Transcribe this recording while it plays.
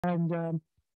And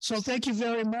so thank you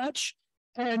very much.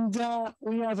 And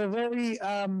we have a very,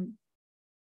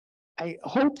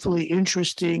 hopefully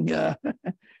interesting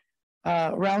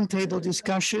roundtable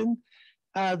discussion.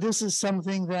 This is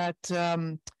something that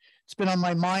it's been on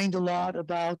my mind a lot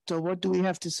about what do we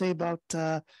have to say about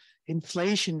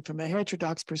inflation from a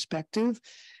heterodox perspective.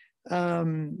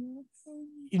 The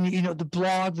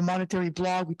blog, the monetary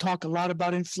blog, we talk a lot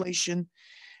about inflation.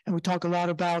 And we talk a lot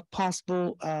about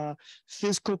possible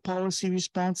fiscal policy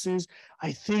responses.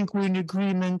 I think we're in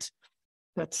agreement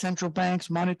that central banks'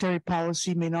 monetary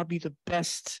policy may not be the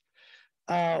best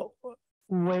tool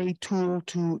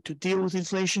to deal with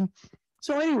inflation.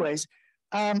 So anyways,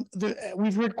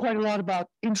 we've heard quite a lot about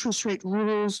interest rate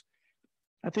rules.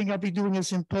 I think I'll be doing a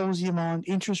symposium on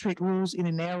interest rate rules in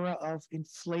an era of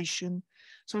inflation.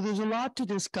 So there's a lot to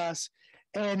discuss.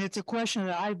 And it's a question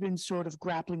that I've been sort of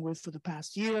grappling with for the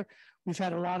past year. We've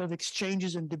had a lot of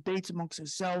exchanges and debates amongst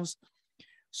ourselves.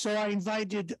 So I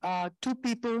invited two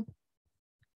people,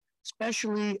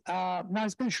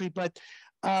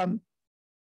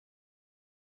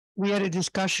 we had a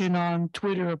discussion on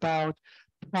Twitter about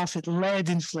profit-led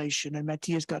inflation, and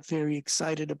Matías got very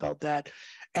excited about that,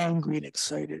 angry and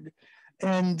excited.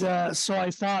 And so I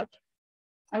thought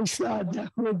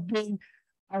that would be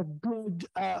a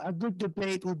good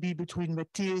debate would be between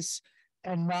Matías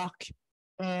and Marc,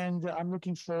 and I'm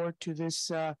looking forward to this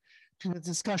to the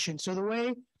discussion. So the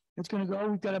way it's going to go,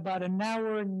 we've got about an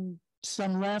hour and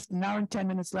some left, an hour and 10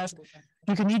 minutes left.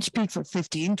 You can each speak for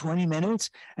 15, 20 minutes,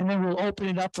 and then we'll open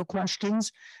it up for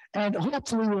questions. And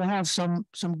hopefully we'll have some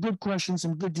good questions,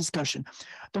 some good discussion.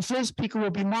 The first speaker will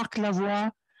be Marc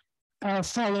Lavoie,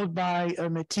 followed by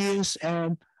Matías,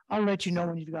 and I'll let you know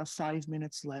when you've got 5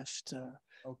 minutes left.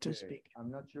 To speak. I'm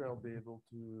not sure I'll be able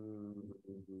to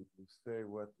say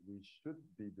what we should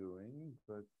be doing,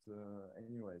 but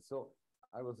anyway, so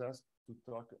I was asked to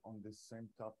talk on this same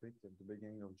topic at the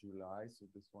beginning of July, so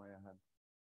that's why I had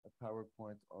a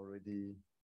PowerPoint already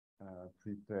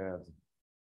prepared.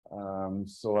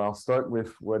 So I'll start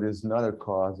with what is not a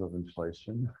cause of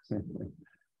inflation.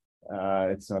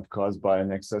 It's not caused by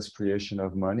an excess creation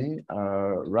of money.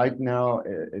 Right now,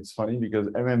 it's funny because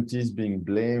MMT is being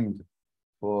blamed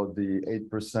for the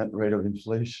 8% rate of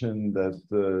inflation that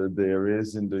there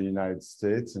is in the United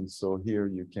States. And so here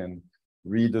you can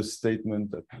read a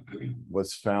statement that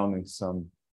was found in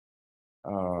some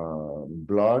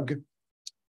blog.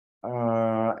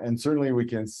 And certainly we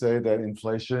can say that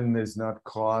inflation is not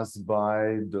caused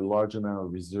by the large amount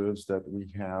of reserves that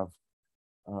we have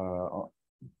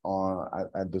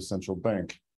at the central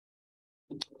bank.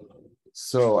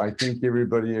 So I think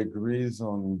everybody agrees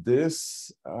on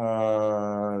this.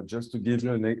 Just to give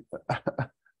you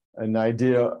an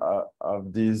idea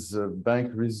of these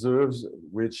bank reserves,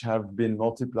 which have been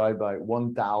multiplied by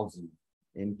 1,000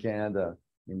 in Canada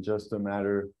in just a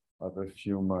matter of a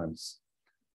few months.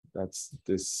 That's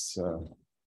this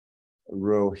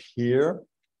row here.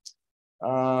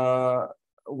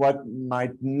 What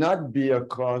might not be a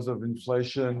cause of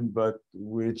inflation, but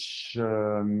which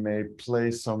may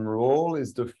play some role,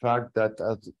 is the fact that,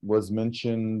 as was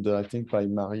mentioned, I think by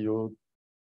Mario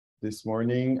this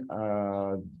morning,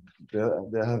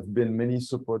 there have been many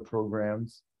support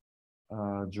programs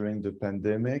during the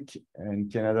pandemic,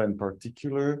 and Canada in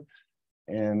particular.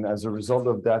 And as a result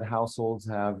of that, households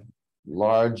have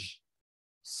large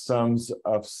sums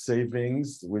of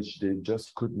savings, which they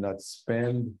just could not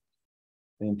spend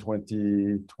in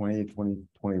 2020,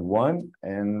 2021,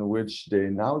 and which they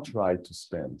now try to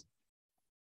spend.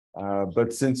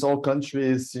 But since all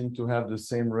countries seem to have the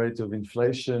same rate of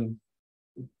inflation,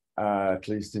 at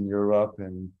least in Europe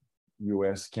and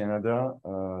US, Canada,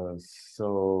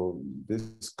 so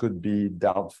this could be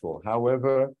doubtful.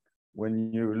 However,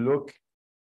 when you look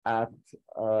at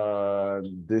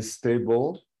this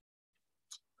table,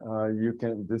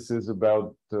 this is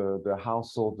about the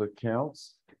household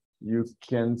accounts. You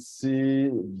can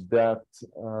see that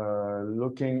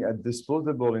looking at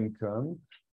disposable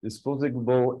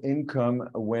income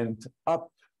went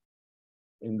up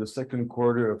in the second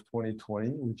quarter of 2020,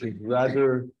 which is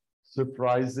rather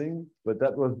surprising, but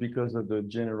that was because of the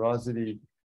generosity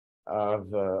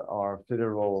of our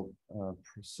federal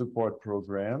support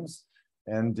programs.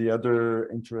 And the other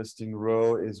interesting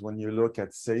row is when you look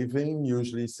at saving,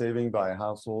 usually saving by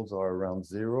households are around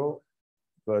zero,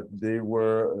 but they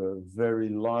were very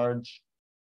large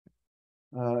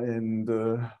during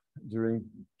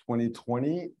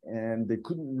 2020, and they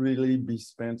couldn't really be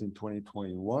spent in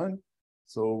 2021.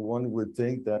 So one would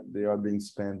think that they are being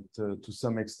spent to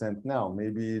some extent now.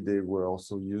 Maybe they were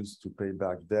also used to pay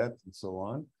back debt and so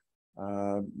on.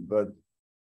 But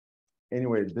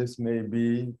anyway, this may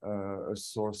be a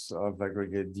source of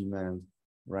aggregate demand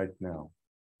right now.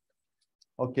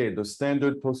 Okay, the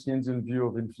standard post-Keynesian view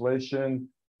of inflation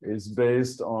is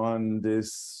based on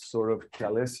this sort of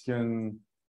Chalesian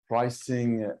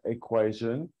pricing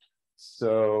equation.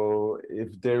 So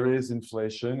if there is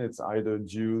inflation, it's either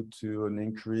due to an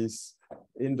increase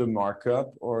in the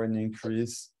markup or an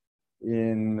increase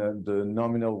in the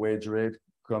nominal wage rate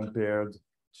compared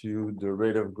to the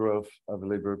rate of growth of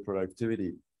labor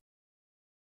productivity.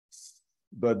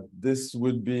 But this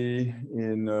would be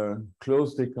in a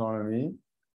closed economy,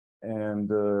 and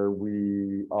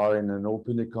we are in an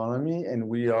open economy, and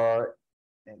we are,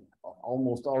 and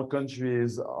almost all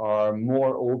countries are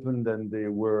more open than they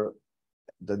were,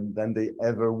 than they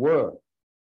ever were.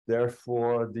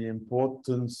 Therefore, the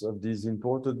importance of these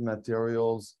imported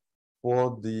materials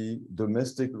for the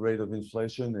domestic rate of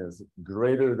inflation is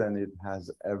greater than it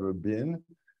has ever been.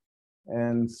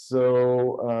 And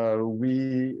so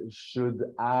we should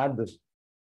add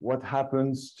what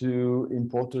happens to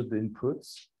imported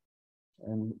inputs.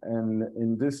 And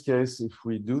in this case, if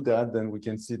we do that, then we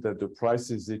can see that the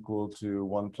price is equal to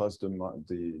 1 plus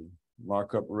the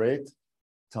markup rate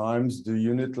times the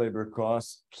unit labor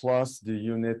cost plus the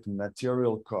unit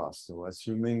material cost. So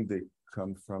assuming they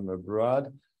come from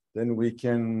abroad, then we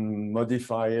can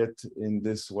modify it in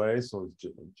this way. So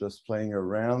just playing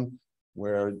around,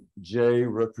 where J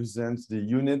represents the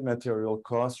unit material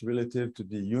cost relative to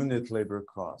the unit labor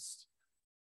cost.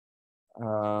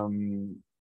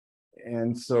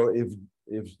 And so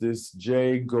if this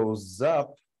J goes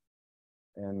up,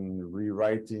 and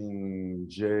rewriting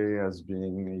J as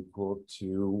being equal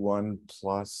to 1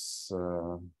 plus,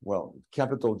 well,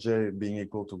 capital J being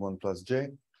equal to 1 plus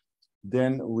J,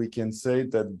 then we can say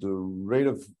that the rate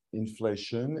of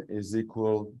inflation is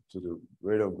equal to the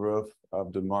rate of growth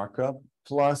of the markup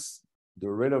plus the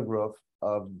rate of growth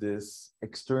of this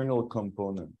external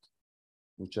component,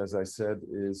 which, as I said,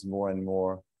 is more and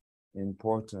more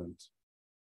important.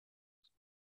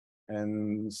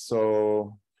 And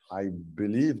so I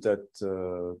believe that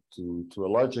to a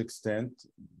large extent,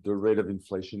 the rate of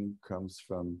inflation comes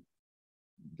from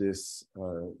this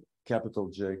capital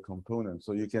J component.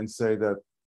 So you can say that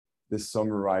this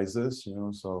summarizes,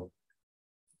 so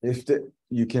if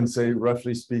you can say,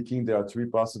 roughly speaking, there are 3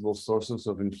 possible sources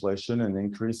of inflation: an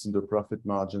increase in the profit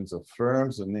margins of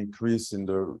firms, an increase in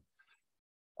the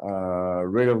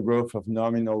rate of growth of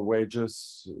nominal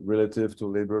wages relative to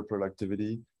labor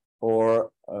productivity, or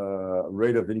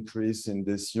rate of increase in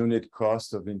this unit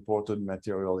cost of imported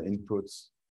material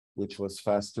inputs, which was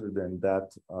faster than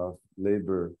that of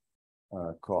labor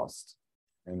cost,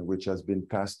 and which has been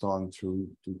passed on to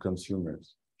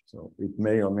consumers. So it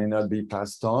may or may not be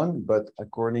passed on, but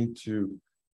according to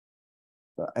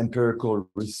empirical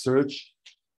research,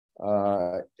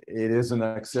 it is an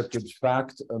accepted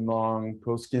fact among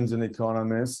post-Keynesian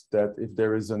economists that if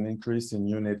there is an increase in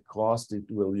unit cost, it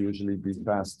will usually be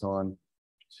passed on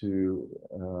to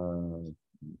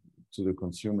the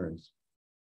consumers.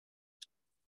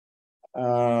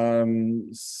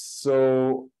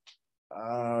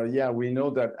 Yeah, we know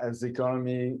that as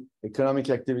economic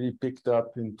activity picked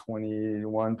up in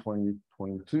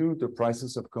 2022, the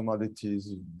prices of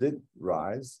commodities did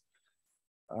rise.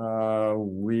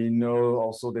 We know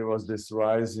also there was this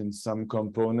rise in some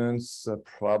components.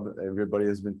 Everybody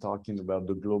has been talking about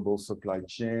the global supply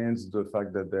chains, the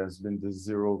fact that there's been the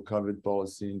zero COVID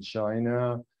policy in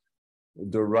China,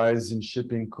 the rise in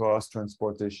shipping costs,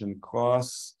 transportation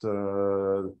costs.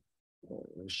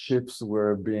 Ships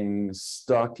were being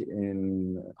stuck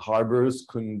in harbors,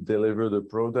 couldn't deliver the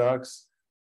products.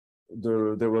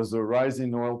 There was a rise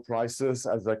in oil prices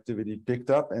as activity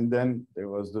picked up, and then there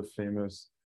was the famous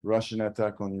Russian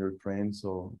attack on Ukraine,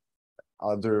 so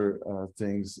other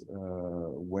things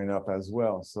went up as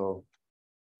well. So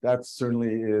that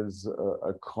certainly is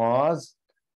a cause.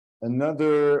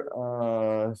 Another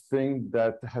thing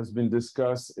that has been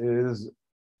discussed is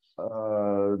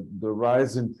the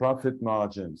rise in profit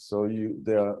margins. So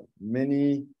there are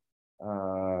many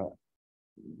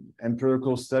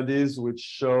empirical studies which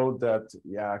show that,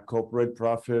 yeah, corporate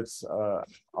profits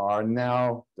are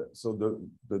now, so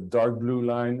the dark blue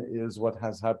line is what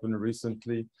has happened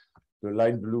recently. The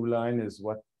light blue line is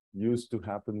what used to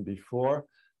happen before.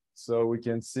 So we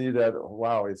can see that,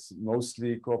 wow, it's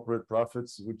mostly corporate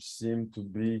profits which seem to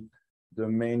be the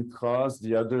main cause.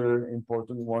 The other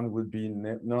important one would be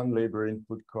non-labor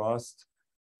input cost.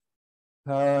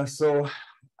 So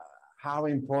how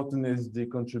important is the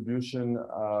contribution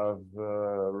of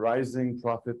rising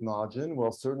profit margin?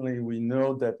 Well, certainly we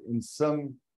know that in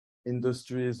some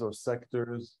industries or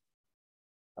sectors,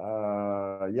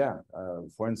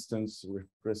 for instance, with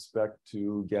respect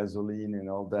to gasoline and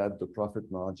all that, the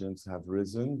profit margins have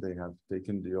risen. They have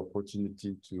taken the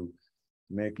opportunity to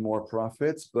make more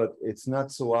profits, but it's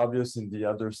not so obvious in the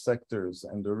other sectors.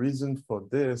 And the reason for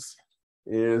this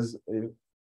is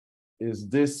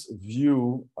this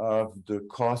view of the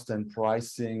cost and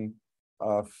pricing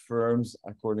of firms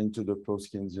according to the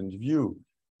post-Keynesian view.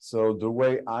 So the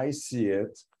way I see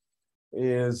it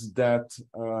is that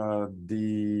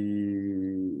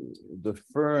the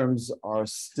firms are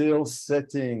still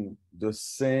setting the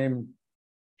same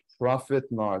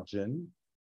profit margin,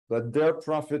 but their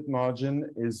profit margin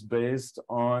is based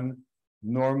on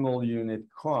normal unit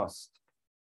cost.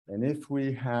 And if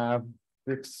we have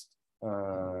fixed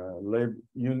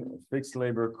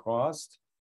labor cost,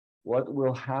 what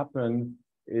will happen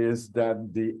is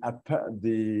that the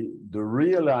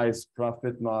realized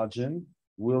profit margin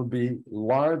will be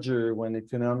larger when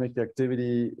economic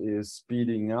activity is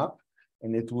speeding up,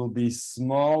 and it will be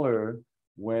smaller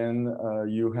when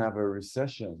you have a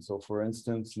recession. So for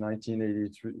instance,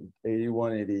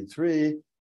 1981, 83,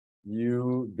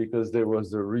 because there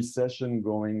was a recession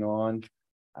going on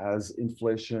as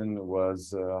inflation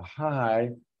was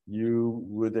high, you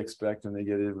would expect a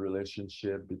negative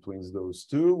relationship between those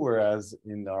two. Whereas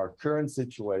in our current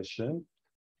situation,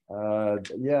 the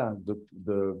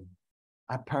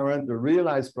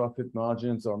realized profit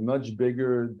margins are much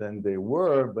bigger than they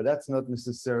were, but that's not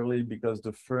necessarily because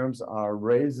the firms are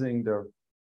raising their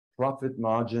profit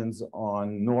margins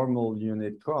on normal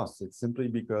unit costs. It's simply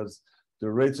because the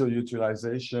rates of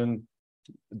utilization,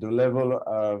 the level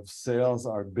of sales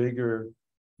are bigger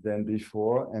than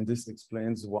before, and this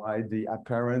explains why the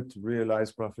apparent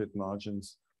realized profit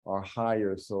margins are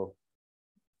higher. So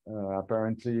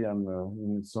apparently I'm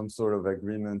in some sort of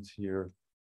agreement here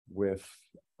with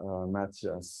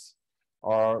Matías.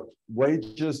 Are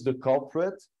wages the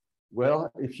culprit?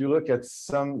 Well, if you look at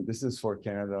some, this is for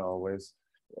Canada always,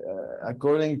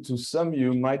 according to some,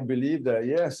 you might believe that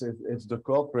yes, it's the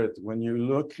culprit. When you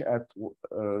look at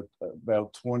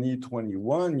about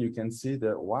 2021, you can see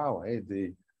that, wow, hey,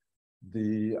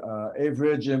 the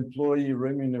average employee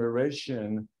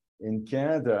remuneration in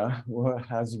Canada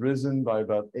has risen by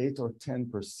about 8 or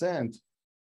 10%.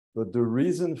 But the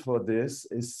reason for this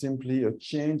is simply a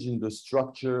change in the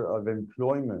structure of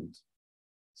employment.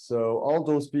 So all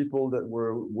those people that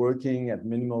were working at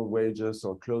minimal wages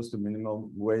or close to minimum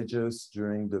wages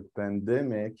during the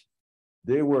pandemic,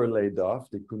 they were laid off.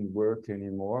 They couldn't work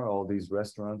anymore. All these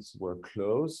restaurants were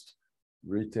closed,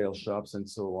 retail shops and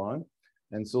so on.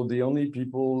 And so the only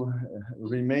people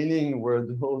remaining were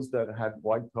those that had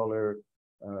white-collar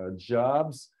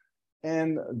jobs.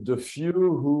 And the few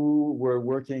who were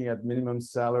working at minimum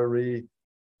salary,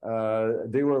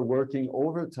 they were working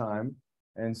overtime.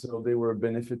 And so they were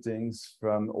benefiting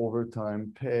from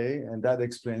overtime pay. And that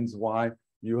explains why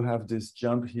you have this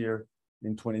jump here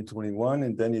in 2021.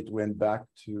 And then it went back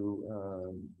to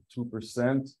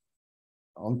 2%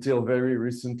 until very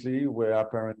recently, where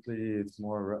apparently it's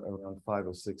more around 5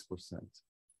 or 6%.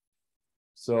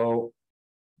 So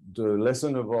the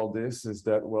lesson of all this is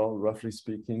that, well, roughly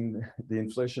speaking, the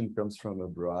inflation comes from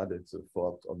abroad. It's a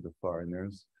fault of the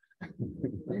foreigners.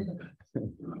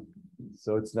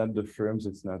 So it's not the firms,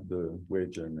 it's not the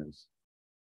wage earners.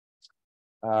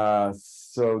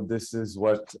 So this is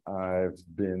what I've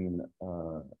been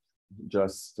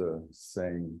just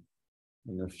saying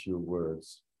in a few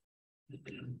words.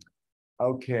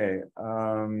 Okay,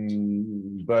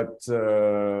 but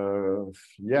the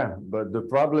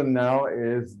problem now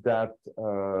is that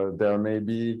there may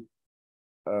be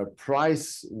a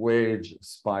price wage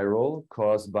spiral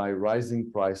caused by rising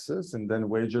prices, and then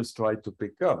wages try to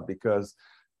pick up because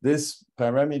this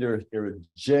parameter here,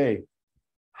 J,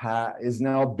 is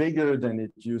now bigger than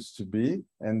it used to be,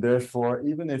 and therefore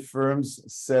even if firms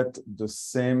set the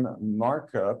same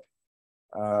markup,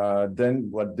 then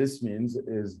what this means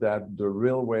is that the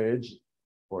real wage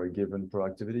for a given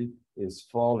productivity is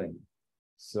falling.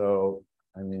 So,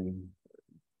 I mean,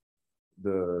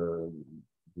 the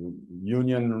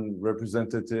union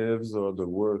representatives or the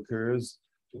workers,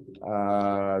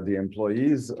 the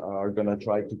employees are going to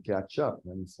try to catch up.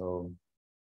 And so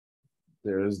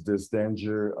there's this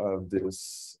danger of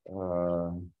this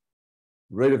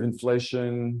rate of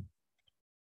inflation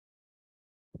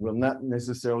will not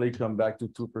necessarily come back to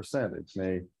 2%. It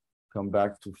may come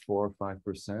back to 4 or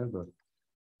 5%, but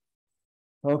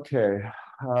okay.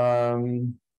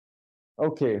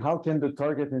 Okay, how can the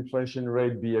target inflation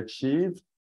rate be achieved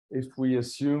if we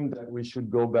assume that we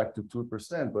should go back to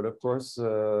 2%? But of course,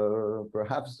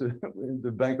 perhaps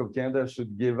the Bank of Canada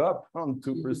should give up on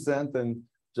 2% and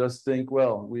just think,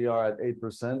 well, we are at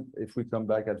 8%. If we come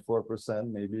back at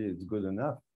 4%, maybe it's good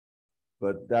enough.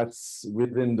 But that's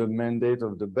within the mandate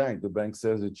of the bank. The bank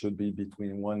says it should be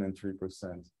between 1% and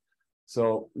 3%.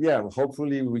 So yeah,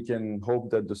 hopefully we can hope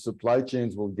that the supply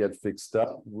chains will get fixed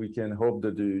up. We can hope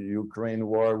that the Ukraine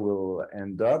war will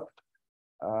end up.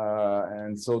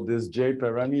 And so this J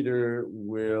parameter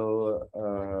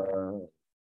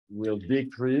will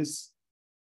decrease,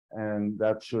 and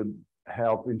that should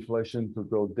help inflation to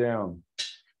go down.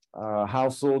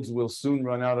 Households will soon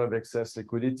run out of excess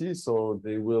liquidity, so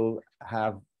they will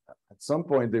have, at some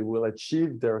point, they will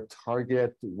achieve their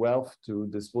target wealth to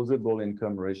disposable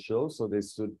income ratio, so they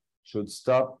should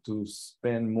stop to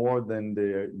spend more than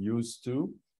they're used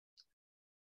to.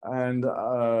 And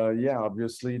yeah,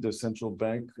 obviously the central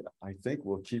bank, I think,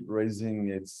 will keep raising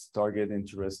its target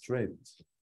interest rate.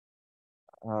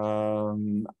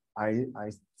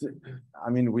 I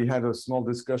mean, we had a small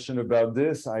discussion about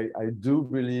this. I do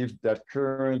believe that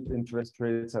current interest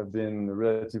rates have been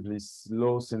relatively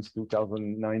low since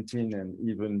 2019 and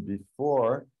even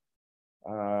before,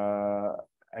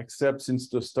 except since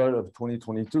the start of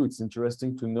 2022. It's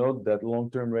interesting to note that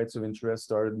long-term rates of interest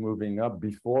started moving up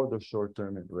before the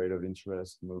short-term rate of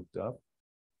interest moved up.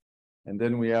 And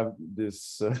then we have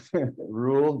this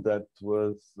rule that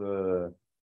was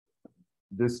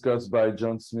discussed by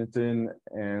John Smithin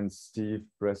and Steve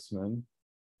Pressman.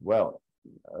 Well,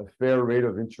 a fair rate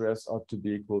of interest ought to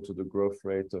be equal to the growth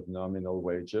rate of nominal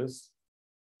wages.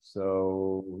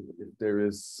 So if there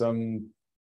is some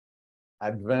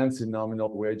advance in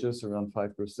nominal wages around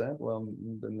 5%, well,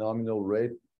 the nominal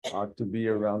rate ought to be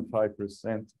around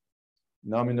 5%.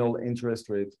 Nominal interest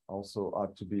rate also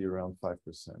ought to be around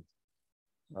 5%.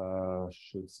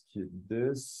 Should skip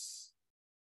this.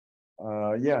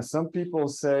 Yeah, some people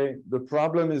say the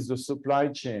problem is the supply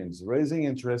chains. Raising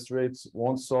interest rates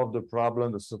won't solve the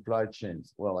problem, the supply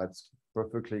chains. Well, that's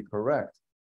perfectly correct.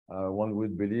 One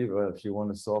would believe if you want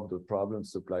to solve the problem,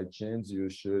 supply chains, you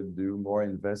should do more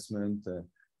investment,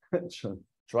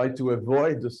 try to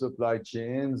avoid the supply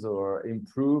chains or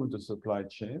improve the supply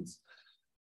chains.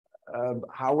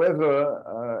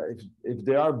 However, if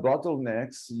there are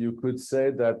bottlenecks, you could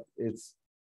say that it's,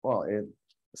 well,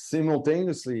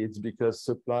 simultaneously, it's because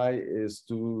supply is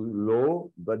too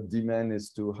low, but demand is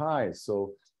too high.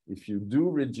 So if you do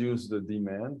reduce the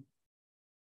demand,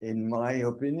 in my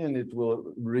opinion, it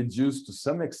will reduce to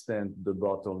some extent the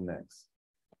bottlenecks.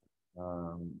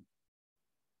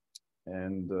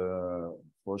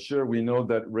 For sure, we know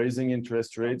that raising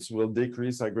interest rates will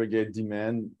decrease aggregate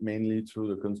demand, mainly through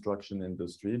the construction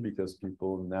industry, because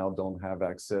people now don't have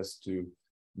access to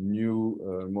new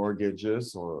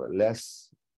mortgages or less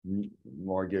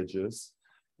mortgages,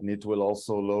 and it will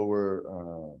also lower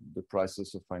the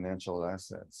prices of financial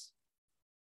assets.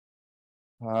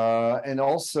 And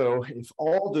also, if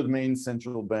all the main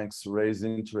central banks raise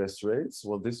interest rates,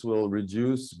 well, this will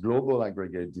reduce global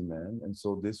aggregate demand, and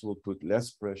so this will put less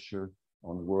pressure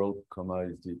on world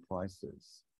commodity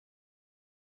prices.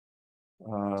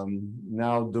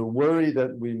 Now, the worry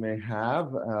that we may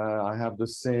have, I have the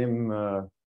same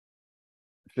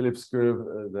Phillips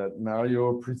curve that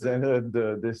Mario presented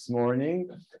this morning.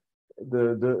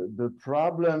 The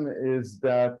problem is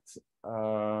that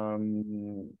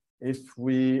if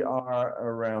we are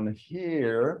around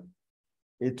here,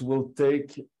 it will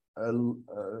take a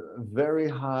very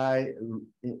high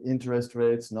interest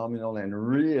rates, nominal and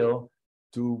real,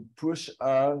 to push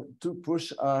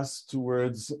us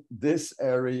towards this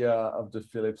area of the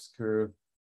Phillips curve,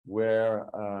 where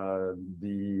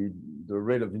the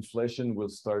rate of inflation will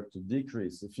start to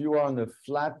decrease. If you are on a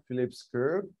flat Phillips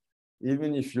curve,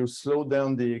 even if you slow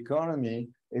down the economy,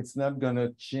 it's not going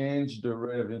to change the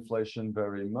rate of inflation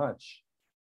very much.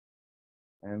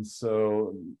 And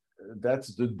so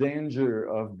that's the danger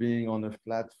of being on a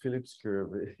flat Phillips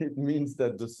curve. It means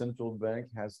that the central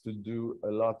bank has to do a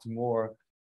lot more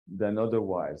than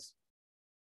otherwise.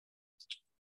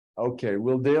 Okay,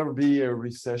 will there be a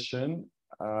recession?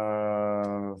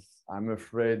 I'm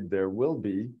afraid there will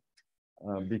be,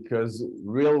 because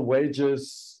real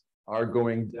wages are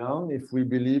going down. If we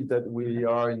believe that we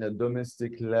are in a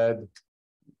domestic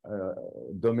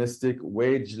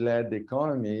wage-led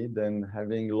economy, then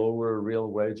having lower real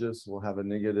wages will have a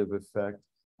negative effect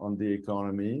on the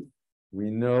economy.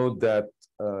 We know that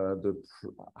the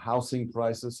housing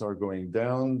prices are going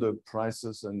down. The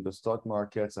prices in the stock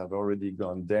markets have already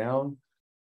gone down.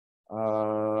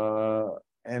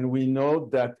 And we know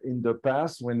that in the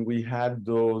past, when we had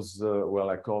those,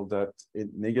 well, I call that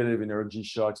negative energy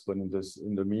shocks, but in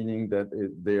the meaning that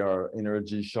they are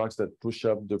energy shocks that push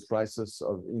up the prices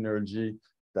of energy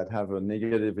that have a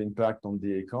negative impact on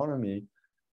the economy.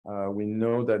 We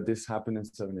know that this happened in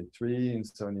 73, in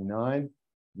 79.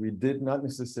 We did not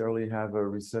necessarily have a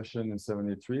recession in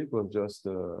 73, it was just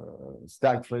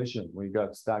stagflation. We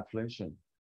got stagflation,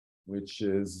 which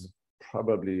is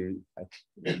probably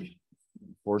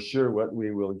for sure what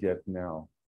we will get now.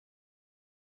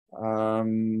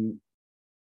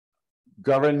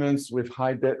 Governments with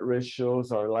high debt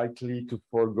ratios are likely to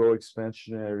forego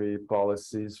expansionary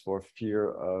policies for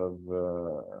fear of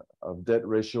debt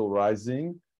ratio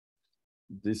rising,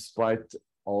 despite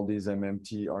all these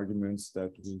MMT arguments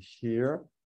that we hear.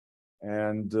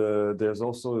 And there's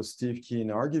also a Steve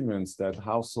Keen arguments that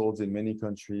households in many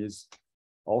countries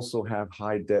also have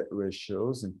high debt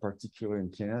ratios, in particular in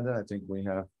Canada. I think we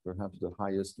have perhaps the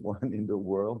highest one in the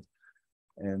world.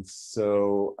 And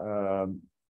so,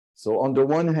 so on the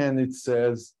one hand, it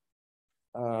says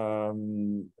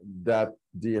that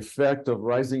the effect of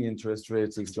rising interest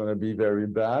rates is going to be very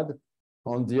bad.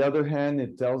 On the other hand,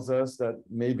 it tells us that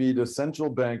maybe the central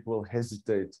bank will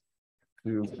hesitate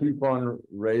to keep on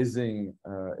raising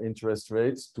interest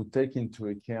rates to take into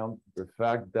account the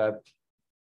fact that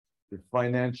the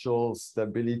financial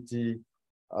stability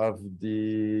of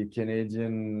the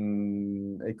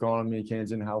Canadian economy,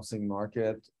 Canadian housing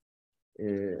market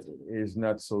is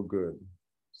not so good.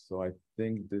 So I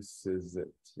think this is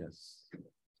it, yes.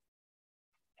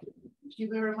 Thank you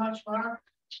very much, Marc.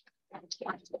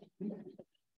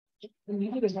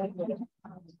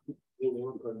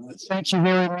 Thank you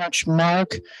very much,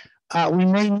 Marc. We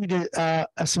may need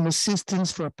some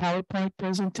assistance for a PowerPoint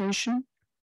presentation,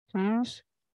 please.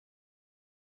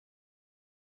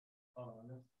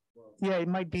 Yeah, it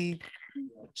might be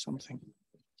something.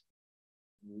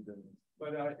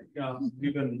 But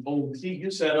you can, see,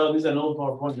 you said, oh, this is an old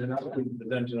PowerPoint, and I'm going to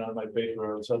present it on my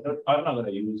paper. So I'm not going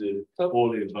to use it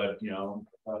fully, but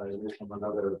it's from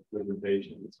another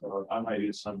presentation. So I might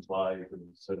use some slides and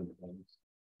certain things.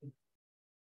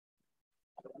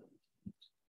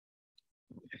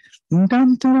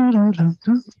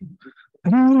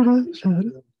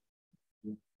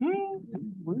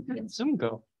 Where did Zoom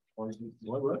go? What?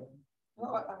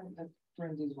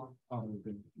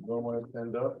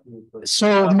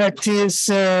 So Matías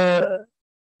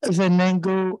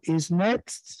Vernengo is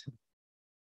next.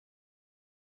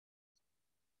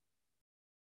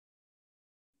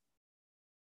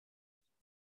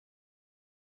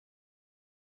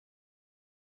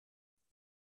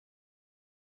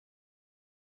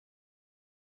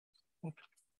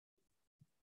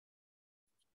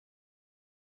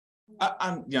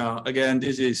 Again,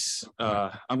 this is,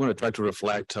 I'm going to try to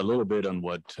reflect a little bit on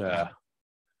what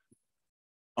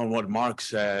Marc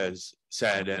said,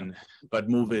 but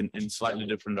move in slightly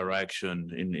different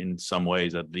direction in some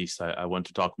ways. At least I want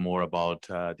to talk more about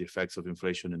the effects of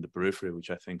inflation in the periphery,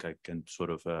 which I think I can sort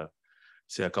of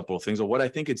say a couple of things, or what I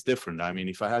think it's different. I mean,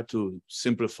 if I had to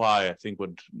simplify, I think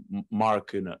what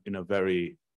Marc in a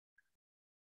very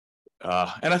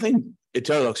and I think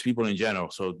heterodox people in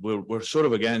general. So we're sort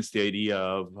of against the idea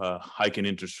of hiking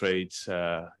interest rates,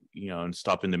 and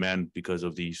stopping demand because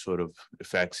of the sort of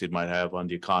effects it might have on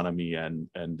the economy and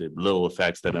the little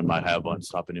effects that it might have on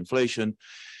stopping inflation.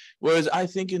 Whereas I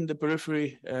think in the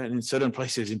periphery, and in certain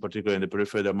places in particular in the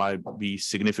periphery, there might be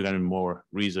significantly more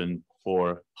reason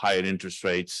for higher interest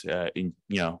rates in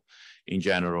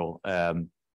general.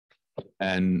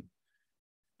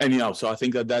 So I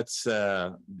think that's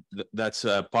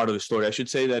part of the story. I should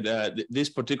say that this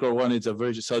particular one is a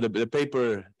version. So the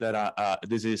paper that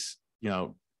this is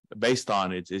based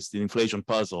on it's the inflation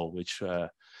puzzle, which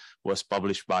was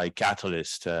published by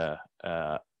Catalyst.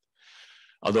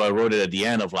 Although I wrote it at the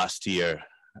end of last year,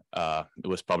 it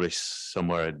was published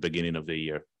somewhere at the beginning of the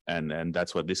year. And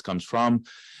that's what this comes from,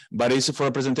 but it's for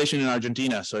a presentation in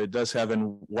Argentina. So it does have,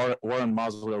 and Warren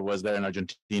Mosler was there in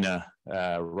Argentina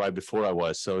right before I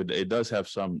was. So it does have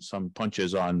some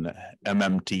punches on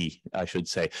MMT, I should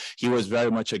say. He was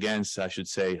very much against, I should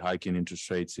say, hiking interest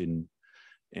rates in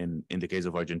the case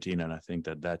of Argentina, and I think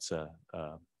that's a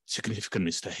significant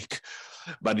mistake.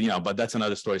 But that's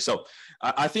another story. So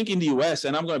I think in the US,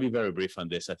 and I'm going to be very brief on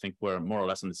this, I think we're more or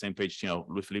less on the same page.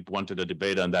 Louis-Philippe wanted a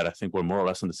debate on that. I think we're more or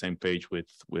less on the same page with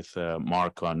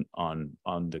Marc on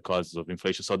the causes of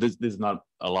inflation. So this is not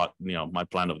a lot, my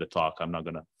plan of the talk. I'm not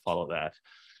going to follow that.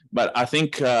 But I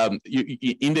think in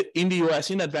the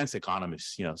US, in advanced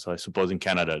economies, so I suppose in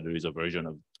Canada, there is a version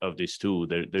of this too.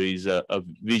 There is a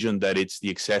vision that it's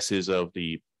the excesses of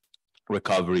the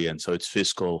recovery, and so it's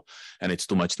fiscal and it's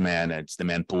too much demand, and it's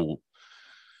demand pool.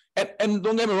 And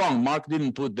don't get me wrong, Marc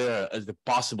didn't put there as the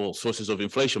possible sources of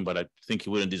inflation, but I think he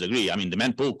wouldn't disagree. I mean,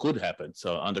 demand pull could happen.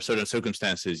 So under certain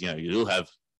circumstances, you do have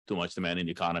too much demand in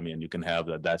the economy, and you can have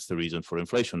that. That's the reason for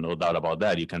inflation. No doubt about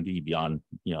that. You can be beyond,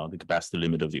 the capacity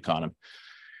limit of the economy.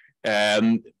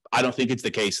 I don't think it's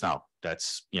the case now.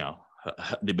 That's, a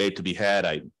debate to be had.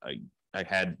 I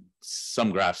had some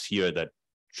graphs here that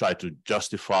try to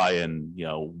justify and,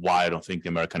 why I don't think the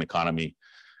American economy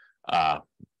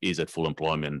is at full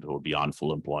employment or beyond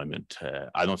full employment.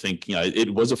 I don't think,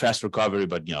 it was a fast recovery,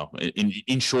 but,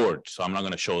 in short, so I'm not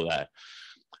going to show that.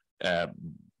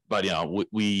 But,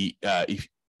 if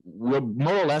we're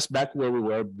more or less back where we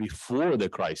were before the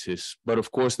crisis, but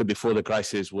of course, before the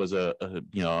crisis was a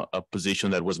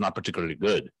position that was not particularly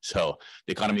good. So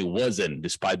the economy wasn't,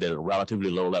 despite the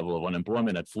relatively low level of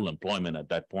unemployment, at full employment at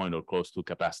that point or close to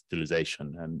capacity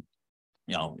utilization. And,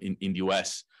 in the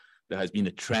US, there has been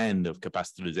a trend of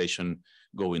capacity utilization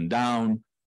going down.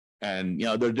 And,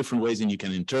 there are different ways and you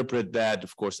can interpret that.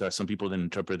 Of course, there are some people that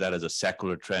interpret that as a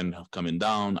secular trend of coming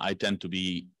down. I tend to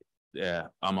be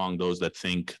among those that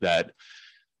think that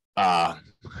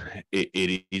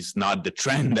it is not the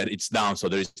trend that it's down. So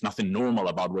there is nothing normal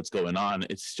about what's going on.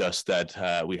 It's just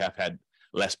that we have had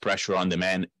less pressure on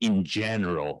demand in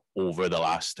general over the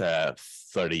last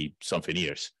 30-something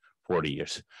years, 40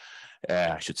 years,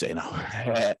 I should say now.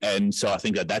 And so I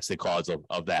think that that's the cause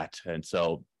of that. And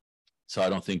so I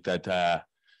don't think that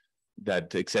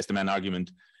that excess demand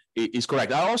argument is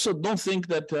correct. I also don't think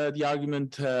that the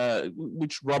argument,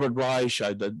 which Robert Reich,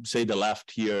 I'd say the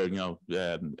left here,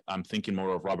 I'm thinking more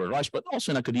of Robert Reich, but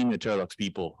also in academia, heterodox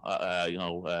people. I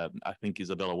think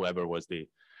Isabella Weber was the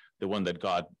one that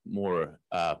got more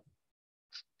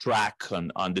track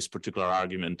on this particular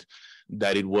argument,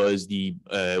 that it was the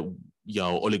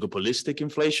oligopolistic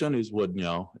inflation is what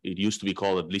it used to be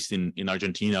called, at least in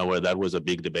Argentina, where that was a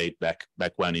big debate back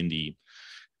when in the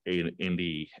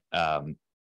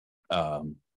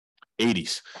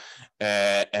 80s.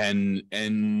 And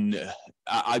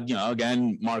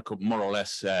again, Marc more or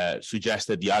less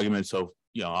suggested the arguments of,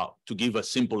 to give a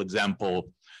simple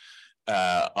example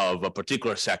of a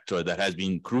particular sector that has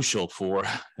been crucial for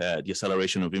the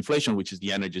acceleration of inflation, which is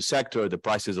the energy sector. The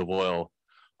prices of oil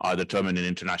are determined in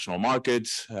international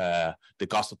markets. The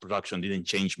cost of production didn't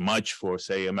change much for,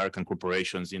 say, American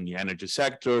corporations in the energy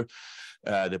sector.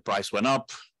 The price went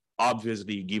up.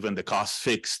 Obviously, given the cost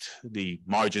fixed, the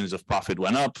margins of profit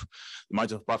went up. The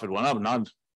margins of profit went up not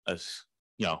as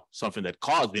something that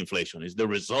caused inflation, is the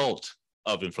result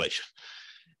of inflation.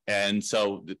 And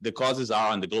so the causes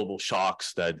are on the global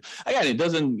shocks that, again, it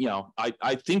doesn't,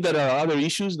 I think that there are other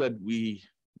issues that we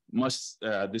must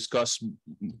discuss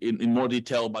in more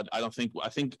detail, but I think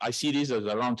I see these as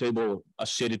a roundtable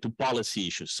associated to policy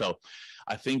issues. So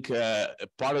I think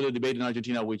part of the debate in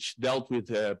Argentina, which dealt with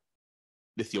the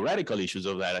theoretical issues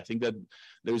of that, I think that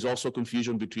there is also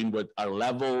confusion between what are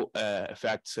level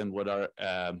effects and what are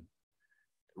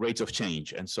rates of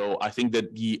change. And so I think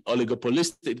that the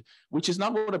oligopolistic, which is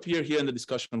not what appeared here in the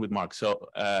discussion with Marc. So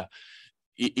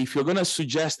if you're going to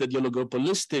suggest that the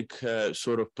oligopolistic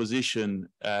sort of position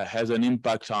has an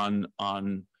impact on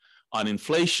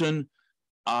inflation,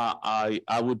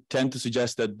 I would tend to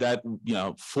suggest that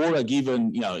for a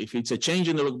given, if it's a change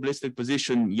in the oligopolistic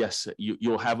position, yes,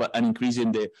 you'll have an increase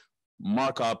in the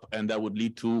markup, and that would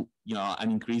lead to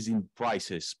an increase in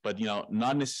prices, but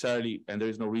not necessarily, and there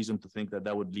is no reason to think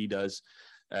that would lead us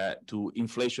to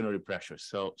inflationary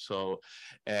pressures. So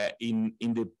in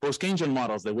the post-Keynesian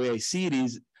models, the way I see it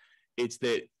is, it's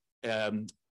the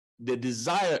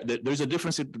desire, there's a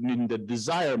difference between the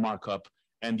desire markup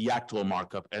and the actual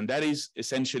markup, and that is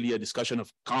essentially a discussion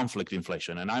of conflict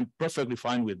inflation, and I'm perfectly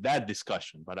fine with that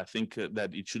discussion, but I think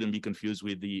that it shouldn't be confused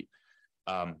with the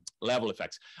level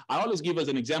effects. I always give as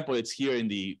an example, it's here in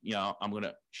the, I'm going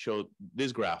to show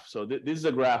this graph. So this is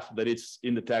a graph that is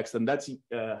in the text, and that's,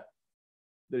 there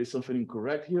is something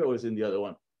incorrect here, or is in the other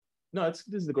one? No, this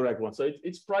is the correct one. So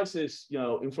it's prices,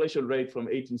 inflation rate from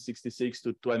 1866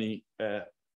 to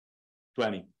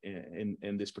 2020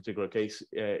 in this particular case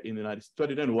in the United States,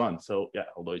 2021. So yeah,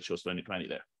 although it shows 2020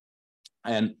 there.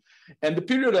 And the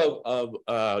period of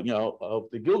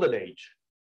the Gilded Age,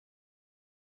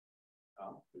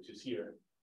 which is here,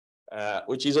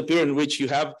 which is a period in which you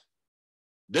have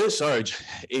the surge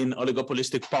in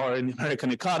oligopolistic power in the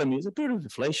American economy, is a period of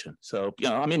inflation. So,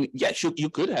 yes, you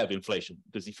could have inflation,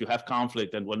 because if you have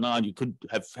conflict and whatnot, you could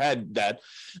have had that.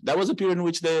 That was a period in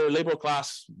which the labor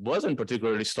class wasn't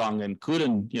particularly strong and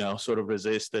couldn't, sort of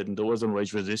resist, and there wasn't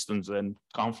wage resistance and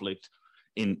conflict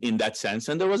in that sense,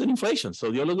 and there was an inflation.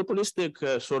 So the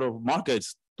oligopolistic sort of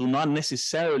markets do not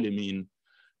necessarily mean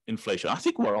inflation. I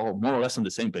think we're all more or less on the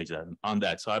same page on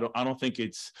that. So I don't think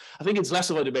I think it's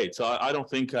less of a debate. So I don't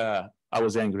think I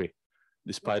was angry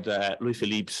despite Louis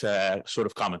Philippe's sort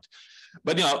of comment.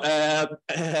 But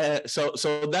so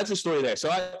that's the story there.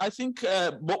 So I think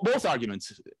both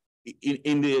arguments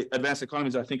in the advanced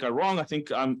economies I think are wrong. I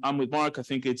think I'm with Marc. I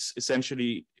think it's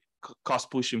essentially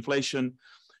cost push inflation.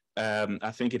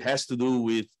 I think it has to do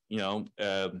with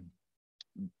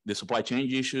the supply chain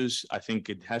issues. I think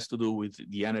it has to do with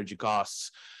the energy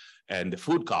costs and the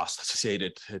food costs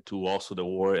associated to also the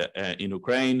war in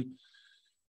Ukraine.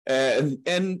 And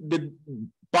the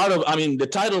part of, the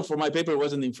title for my paper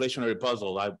wasn't the inflationary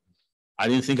puzzle. I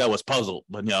didn't think I was puzzled,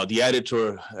 but the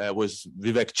editor was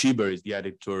Vivek Chiber, is the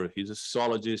editor. He's a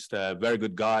sociologist, a very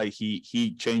good guy.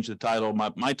 He changed the title.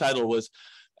 My title was,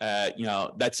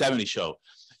 That 70 Show.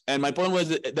 And my point was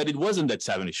that it wasn't that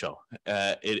 70 show.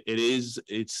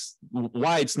 It's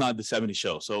why it's not the 70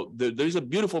 show. So there is a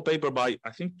beautiful paper by,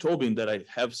 I think, Tobin that I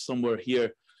have somewhere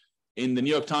here in the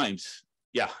New York Times.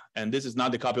 Yeah, and this is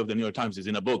not the copy of the New York Times, it's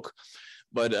in a book.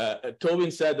 But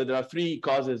Tobin said that there are three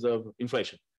causes of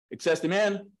inflation: excess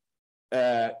demand,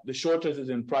 the shortages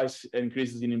in price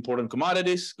increases in important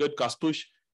commodities, good cost push,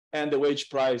 and the wage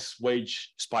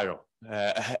spiral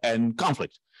and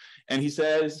conflict. And he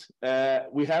says,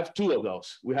 we have two of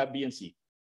those. We have B and C,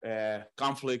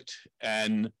 conflict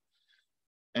and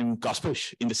cost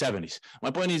push in the 70s.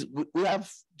 My point is, we have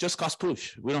just cost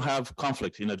push. We don't have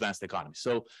conflict in advanced economies.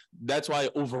 So that's why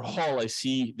overall I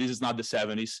see this is not the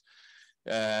 70s.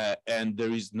 And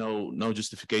there is no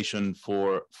justification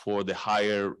for the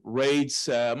higher rates.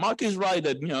 Marc is right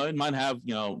that it might have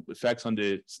effects on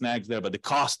the snags there, but the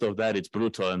cost of that, it's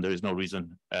brutal, and there is no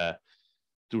reason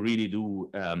to really do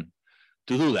that.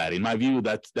 In my view,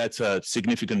 that's a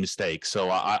significant mistake. So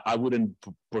I wouldn't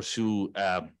pursue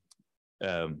that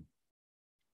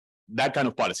kind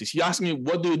of policies. You ask me,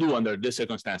 what do you do under these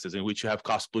circumstances in which you have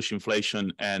cost push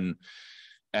inflation and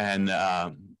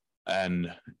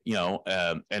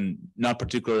not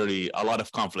particularly a lot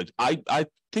of conflict? I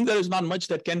think there is not much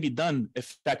that can be done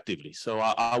effectively. So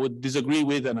I would disagree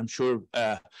with, and I'm sure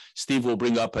Steve will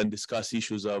bring up and discuss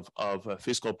issues of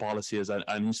fiscal policy as an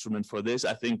instrument for this.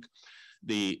 I think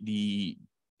the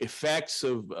effects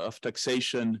of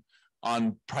taxation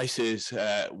on prices,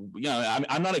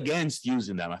 I'm not against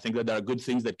using them. I think that there are good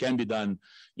things that can be done,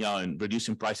 in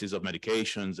reducing prices of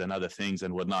medications and other things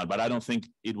and whatnot. But I don't think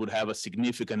it would have a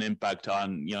significant impact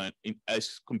on,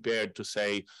 as compared to,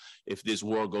 say, if this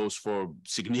war goes for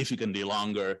significantly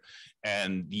longer,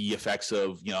 and the effects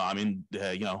of,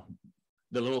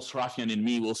 the little Sraffian in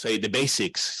me will say the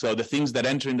basics. So the things that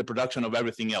enter in the production of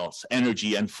everything else,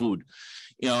 energy and food,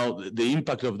 the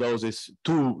impact of those is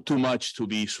too much to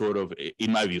be sort of,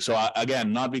 in my view. So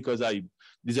again, not because I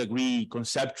disagree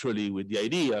conceptually with the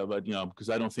idea, but, because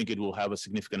I don't think it will have a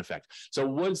significant effect. So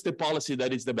what's the policy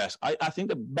that is the best? I think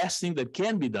the best thing that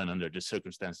can be done under the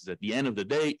circumstances at the end of the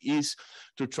day is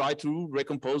to try to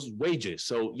recompose wages.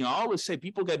 So, I always say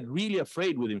people get really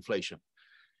afraid with inflation.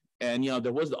 And,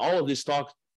 there was all of this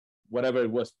talk, whatever it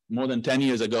was, more than 10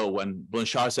 years ago, when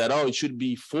Blanchard said, oh, it should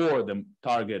be 4, the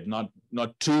target, not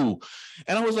 2.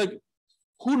 And I was like,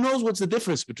 who knows what's the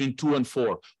difference between 2 and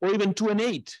 4, or even 2 and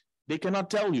 8? They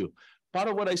cannot tell you. Part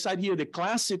of what I cite here, the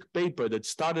classic paper that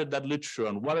started that literature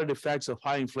on what are the effects of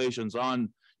high inflations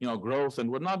on, growth and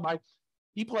whatnot, by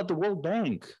people at the World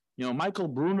Bank, Michael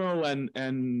Bruno and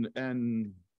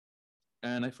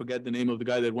I forget the name of the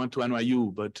guy that went to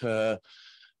NYU, but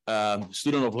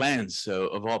student of Lance,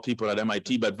 of all people at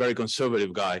MIT, but very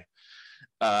conservative guy.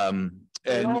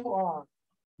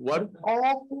 What?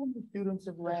 All former students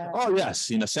of Lance. Oh,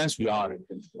 yes. In a sense, we are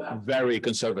very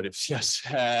conservative. Yes.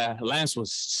 Lance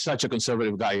was such a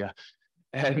conservative guy. Yeah.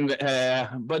 And,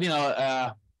 but,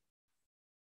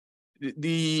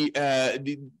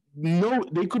 no,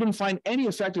 they couldn't find any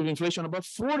effect of inflation above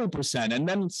 40%. And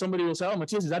then somebody will say, oh,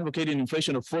 Matías is advocating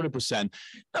inflation of 40%.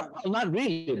 No, well, not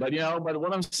really, but, but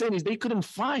what I'm saying is they couldn't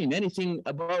find anything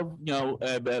above, below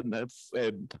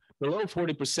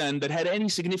 40% that had any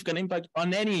significant impact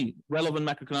on any relevant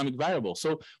macroeconomic variable.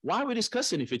 So why are we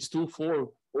discussing if it's 2, 4,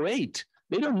 or 8?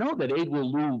 They don't know that 8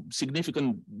 will do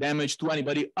significant damage to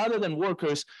anybody other than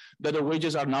workers that their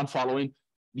wages are not following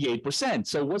the 8%.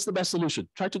 So what's the best solution?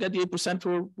 Try to get the 8%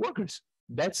 for workers.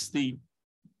 That's the,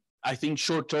 I think,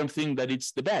 short-term thing that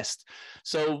it's the best.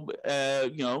 So,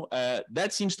 that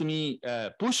seems to me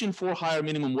pushing for higher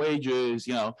minimum wages,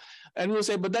 and we'll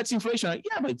say, but that's inflation.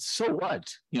 Yeah, but so what?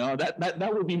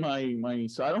 That would be my,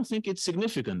 so I don't think it's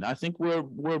significant. I think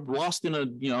we're lost in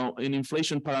in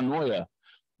inflation paranoia,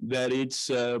 that it's,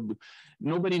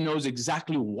 nobody knows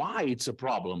exactly why it's a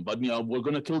problem, but, we're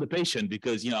going to kill the patient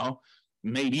because,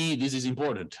 maybe this is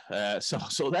important.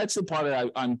 So that's the part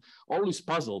that I'm always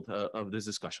puzzled of these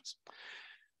discussions.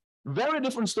 Very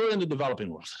different story in the developing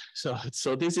world.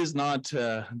 So this is not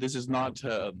the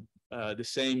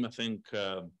same. I think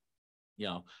you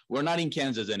know, we're not in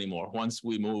Kansas anymore. Once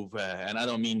we move, and I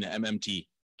don't mean MMT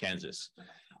Kansas.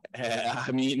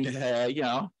 I mean you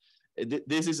know,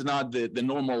 this is not the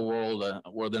normal world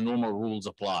where the normal rules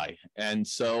apply. And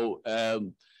so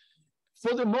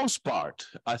for the most part,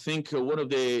 I think one of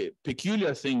the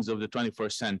peculiar things of the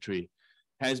 21st century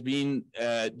has been,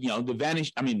 you know, the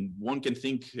vanish. I mean, one can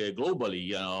think globally,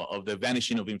 you know, of the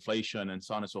vanishing of inflation and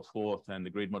so on and so forth, and the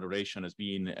great moderation has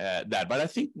been that. But I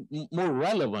think more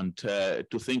relevant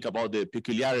to think about the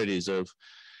peculiarities of.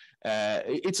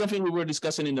 It's something we were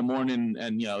discussing in the morning,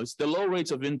 and you know, it's the low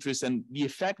rates of interest and the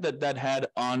effect that that had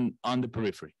on the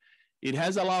periphery. It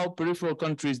has allowed peripheral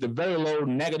countries the very low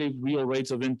negative real rates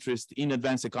of interest in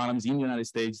advanced economies in the United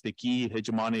States, the key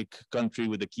hegemonic country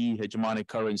with the key hegemonic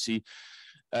currency.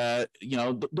 You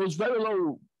know, those very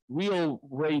low real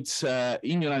rates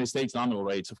in the United States, nominal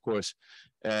rates, of course,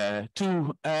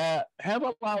 to have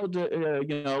allowed,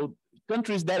 you know,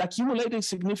 countries that accumulated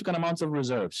significant amounts of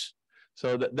reserves.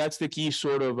 So that's the key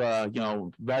sort of, you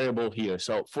know, variable here.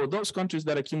 So for those countries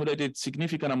that accumulated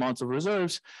significant amounts of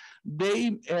reserves,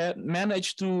 they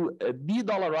managed to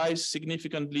de-dollarize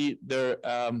significantly their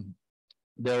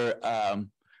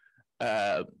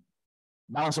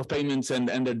balance of payments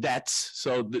and their debts.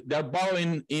 So they're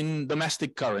borrowing in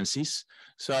domestic currencies.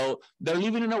 So they're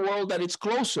living in a world that is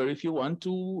closer, if you want,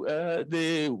 to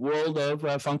the world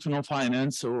of functional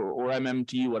finance or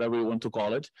MMT, whatever you want to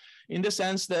call it, in the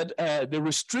sense that the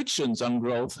restrictions on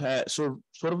growth sort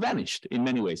of vanished in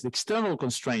many ways, the external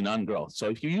constraint on growth. So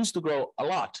if you used to grow a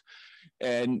lot,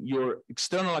 and your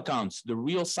external accounts, the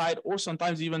real side, or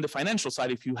sometimes even the financial side,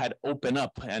 if you had opened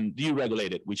up and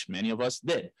deregulated, which many of us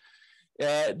did,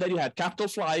 that you had capital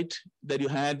flight, that you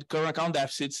had current account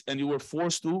deficits, and you were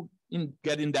forced to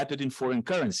get indebted in foreign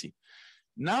currency.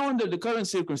 Now, under the current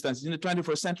circumstances in the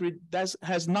 21st century, that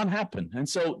has not happened. And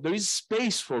so there is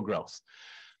space for growth.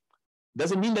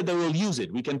 Doesn't mean that they will use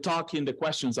it. We can talk in the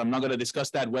questions. I'm not going to discuss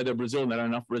that, whether Brazil, there are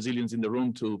enough Brazilians in the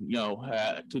room to, you know,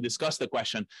 to discuss the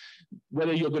question,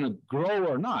 whether you're going to grow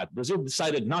or not. Brazil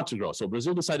decided not to grow. So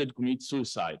Brazil decided to commit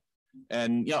suicide.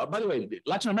 And, you know, by the way,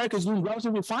 Latin America is doing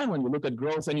relatively fine when you look at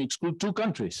growth and you exclude two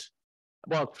countries.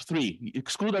 Well, three. You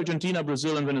exclude Argentina,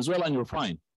 Brazil, and Venezuela, and you're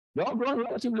fine. They're all growing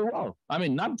relatively well. I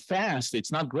mean, not fast.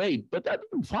 It's not great, but they're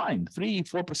doing fine,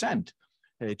 3-4%.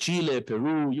 Chile,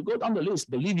 Peru, you go down the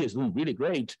list, Bolivia is doing really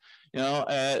great, you know,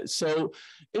 so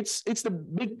it's the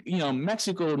big, you know,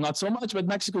 Mexico, not so much, but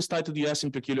Mexico is tied to the US in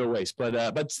peculiar ways,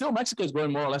 but still Mexico is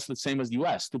growing more or less the same as the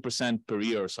US, 2% per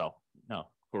year or so. No,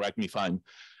 correct me if I'm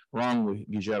wrong with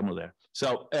Guillermo there.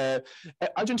 So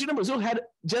Argentina and Brazil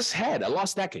just had a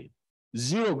lost decade,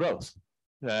 zero growth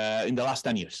in the last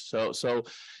 10 years. So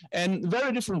and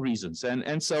very different reasons.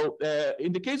 And so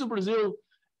in the case of Brazil,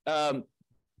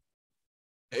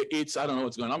 it's, I don't know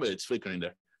what's going on, but it's flickering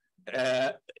there.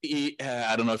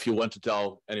 I don't know if you want to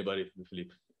tell anybody,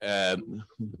 Philippe.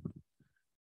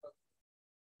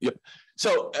 Yep.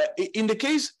 So in the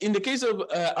case of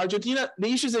Argentina,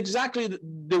 the issue is exactly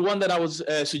the one that I was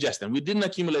suggesting. We didn't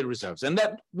accumulate reserves, and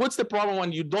what's the problem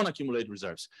when you don't accumulate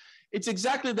reserves? It's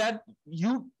exactly that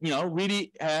you know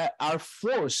really are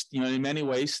forced, you know, in many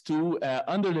ways to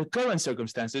under the current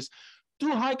circumstances,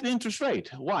 to hike the interest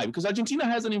rate. Why? Because Argentina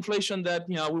has an inflation that,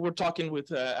 you know, we were talking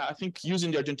with, I think,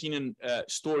 using the Argentinian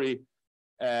story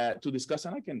to discuss,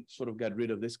 and I can sort of get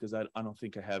rid of this because I don't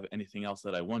think I have anything else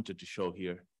that I wanted to show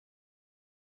here.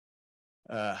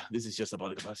 This is just about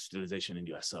the capacity utilization in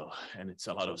the US, so, and it's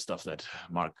a lot of stuff that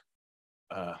Marc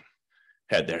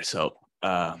had there. So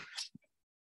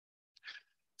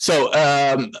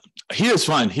here's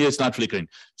fine. Here's not flickering.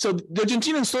 So the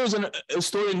Argentinian story is a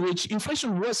story in which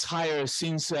inflation was higher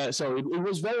since, so it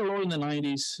was very low in the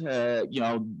 90s. You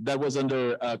know, that was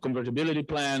under a convertibility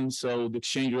plan. So the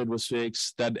exchange rate was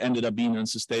fixed. That ended up being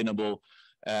unsustainable.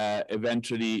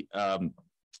 Eventually,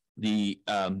 the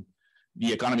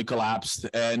economy collapsed.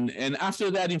 And after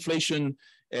that, inflation,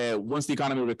 once the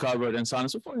economy recovered and so on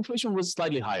and so forth, inflation was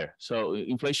slightly higher. So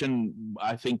inflation,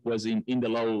 I think, was in the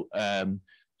low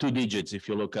 2 digits. If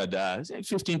you look at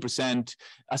 15%,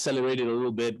 accelerated a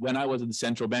little bit. When I was at the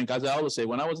central bank, as I always say,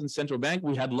 when I was in the central bank,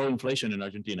 we had low inflation in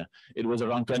Argentina. It was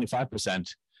around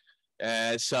 25%.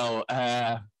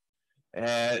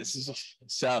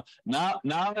 So now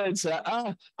it's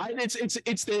the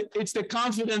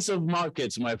confidence of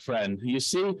markets, my friend. You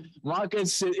see,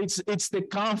 markets, it's the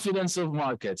confidence of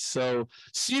markets. So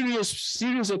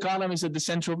serious economists at the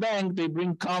central bank, they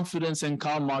bring confidence and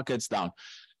calm markets down.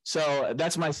 So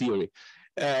that's my theory.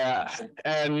 And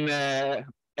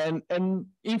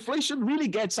inflation really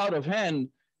gets out of hand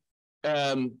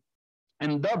and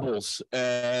doubles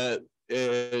at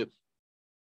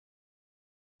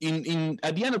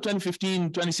the end of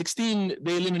 2015, 2016,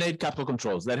 they eliminated capital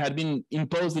controls that had been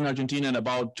imposed in Argentina in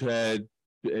about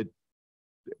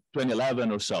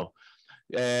 2011 or so.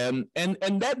 And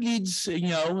that leads,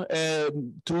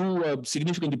 to a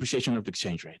significant depreciation of the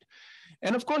exchange rate.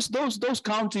 And of course, those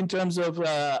count in terms of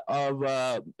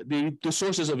the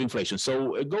sources of inflation.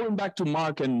 So going back to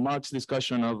Marc's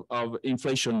discussion of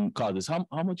inflation causes, how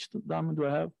much time do I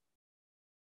have?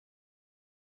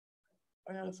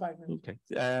 Another 5 minutes. Okay,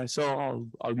 so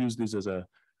I'll use this as a.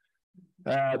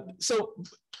 So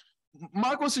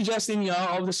Marc was suggesting,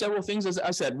 of the several things, as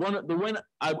I said, the one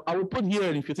I would put here,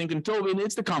 and if you think in Tobin,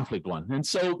 it's the conflict one. And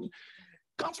so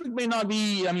conflict may not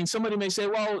be, somebody may say,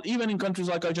 well, even in countries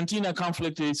like Argentina,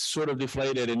 conflict is sort of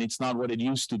deflated and it's not what it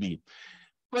used to be.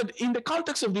 But in the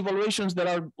context of devaluations that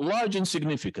are large and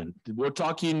significant, we're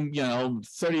talking, 30,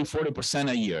 40%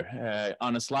 a year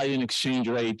on a sliding exchange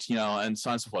rate, and so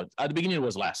on and so forth. At the beginning, it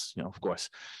was less, of course.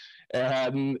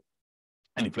 And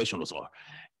inflation was lower.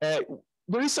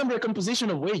 There is some recomposition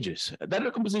of wages. That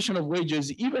recomposition of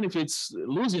wages, even if it's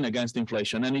losing against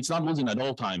inflation, and it's not losing at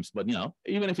all times, but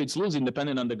even if it's losing,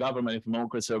 depending on the government, if more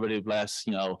conservative, less,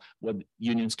 what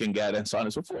unions can get, and so on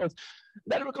and so forth,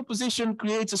 that recomposition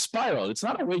creates a spiral. It's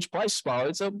not a wage price spiral;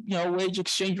 it's a wage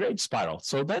exchange rate spiral.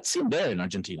 So that's in there in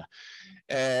Argentina,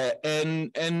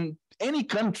 and any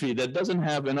country that doesn't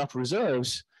have enough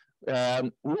reserves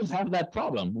will have that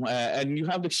problem, and you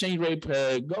have the exchange rate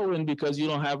going because you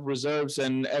don't have reserves,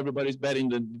 and everybody's betting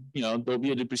that there'll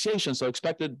be a depreciation. So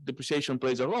expected depreciation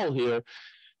plays a role here,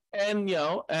 and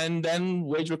and then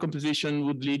wage recomposition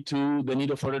would lead to the need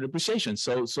of further depreciation.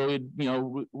 So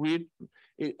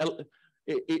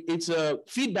it's a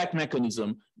feedback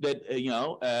mechanism that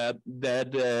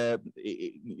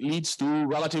leads to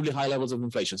relatively high levels of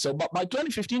inflation. So by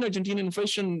 2015, Argentinian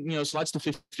inflation slides to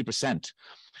 50%.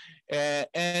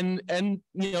 And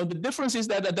the difference is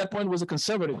that at that point was a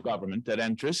conservative government that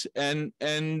enters, and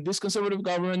this conservative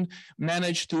government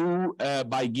managed to,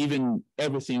 by giving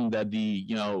everything that the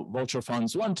vulture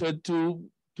funds wanted, to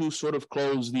sort of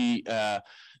close the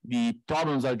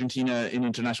problems Argentina in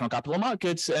international capital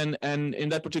markets, and in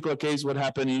that particular case, what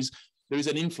happened is there is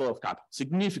an inflow of capital,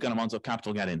 significant amounts of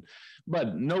capital get in,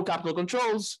 but no capital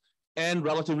controls and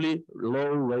relatively low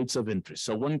rates of interest.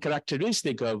 So one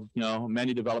characteristic of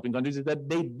many developing countries is that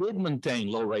they did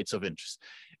maintain low rates of interest.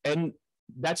 And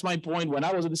that's my point. When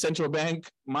I was at the central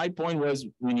bank, my point was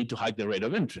we need to hike the rate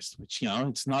of interest, which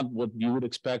it's not what you would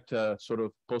expect a sort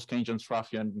of post-Keynesian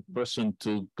Straussian person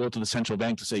to go to the central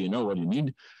bank to say, what you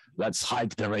need? Let's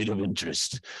hike the rate of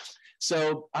interest.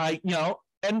 So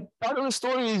and part of the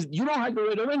story is you don't hike the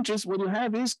rate of interest. What you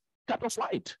have is capital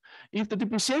flight. If the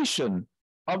depreciation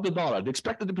of the dollar, the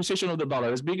expected depreciation of the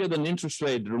dollar is bigger than interest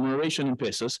rate remuneration in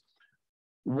pesos,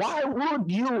 why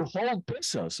would you hold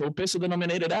pesos or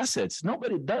peso-denominated assets?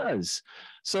 Nobody does.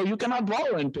 So you cannot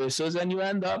borrow in pesos, and you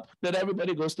end up that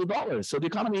everybody goes to dollars. So the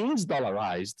economy is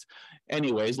dollarized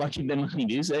anyways, like in the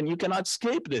 90s, and you cannot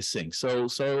escape this thing. So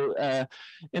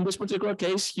in this particular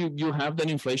case, you have that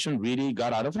inflation really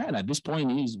got out of hand. At this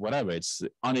point, it's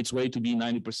on its way to be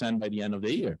 90% by the end of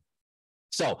the year.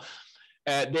 So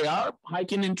they are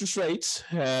hiking interest rates.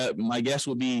 My guess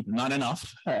would be not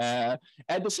enough. At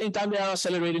the same time, they are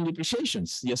accelerating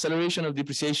depreciations. The acceleration of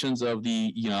depreciations of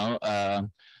the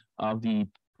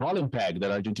problem peg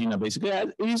that Argentina basically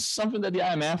has is something that the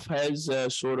IMF has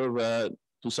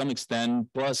to some extent,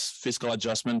 plus fiscal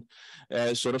adjustment,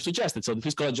 sort of suggested. So the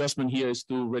fiscal adjustment here is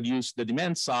to reduce the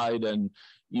demand side and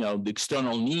the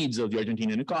external needs of the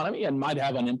Argentinian economy, and might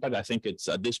have an impact. I think it's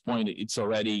at this point it's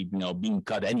already being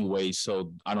cut anyway,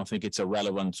 so I don't think it's a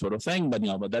relevant sort of thing. But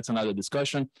but that's another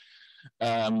discussion.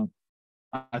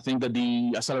 I think that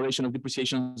the acceleration of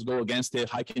depreciations go against the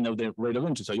hiking of the rate of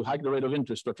interest. So you hike the rate of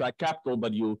interest to attract capital,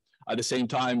 but you at the same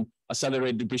time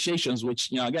accelerate depreciations, which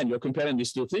again you're comparing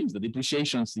these two things: the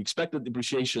depreciations, the expected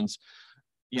depreciations,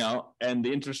 and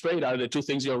the interest rate are the two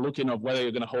things you're looking at whether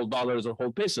you're going to hold dollars or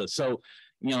hold pesos. So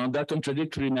they're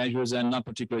contradictory measures and not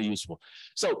particularly useful.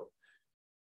 So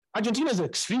Argentina is an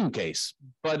extreme case,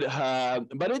 but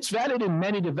it's valid in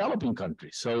many developing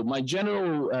countries. So my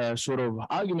general sort of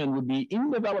argument would be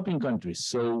in developing countries.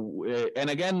 So and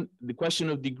again, the question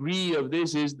of degree of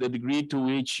this is the degree to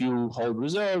which you hold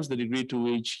reserves, the degree to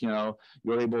which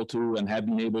you're able to and have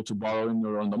been able to borrow in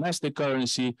your own domestic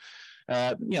currency.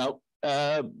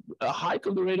 A hike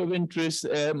of the rate of interest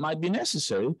might be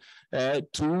necessary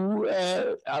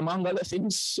to, among other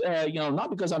things, not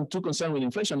because I'm too concerned with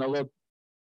inflation, although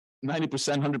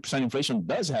 90%, 100% inflation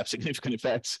does have significant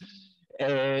effects.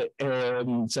 So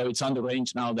it's on the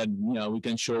range now that, we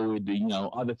can show it,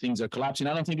 other things are collapsing.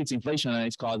 I don't think it's inflation that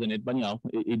is causing it, but,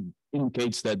 it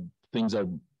indicates that things are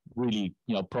really,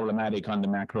 problematic on the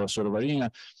macro sort of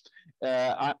arena.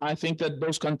 I think that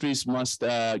those countries must,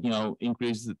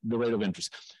 increase the rate of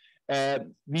interest.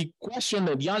 The question,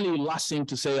 the only last thing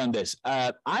to say on this,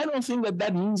 I don't think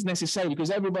that means necessarily,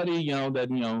 because everybody,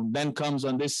 then comes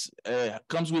on this,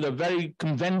 comes with a very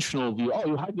conventional view. Oh,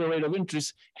 you hike the rate of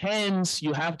interest, hence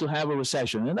you have to have a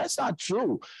recession. And that's not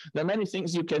true. There are many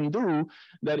things you can do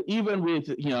that even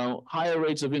with, higher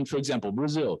rates of interest, for example,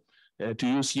 Brazil, to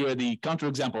use here the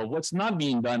counterexample of what's not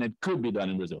being done, it could be done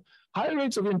in Brazil. Higher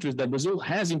rates of interest that Brazil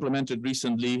has implemented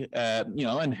recently,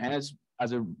 and has,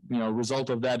 as a result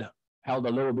of that, held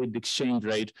a little bit the exchange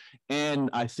rate, and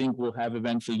I think will have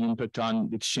eventually impact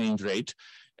on the exchange rate,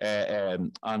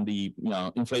 on the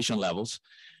inflation levels.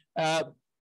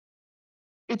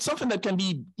 It's something that can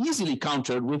be easily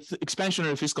countered with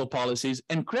expansionary fiscal policies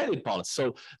and credit policy.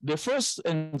 So the first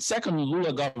and second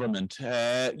Lula government,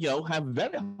 have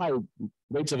very high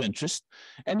rates of interest,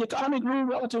 and the economy grew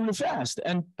relatively fast.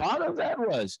 And part of that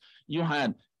was you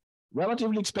had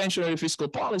relatively expansionary fiscal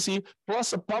policy,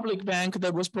 plus a public bank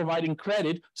that was providing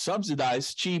credit,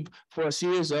 subsidized, cheap, for a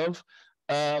series of,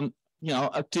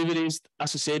 activities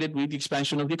associated with the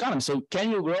expansion of the economy. So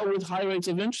can you grow with high rates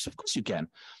of interest? Of course you can.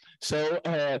 So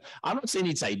I'm not saying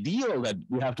it's ideal that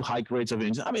we have to hike rates of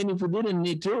interest. I mean, if we didn't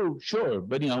need to, sure.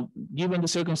 But, given the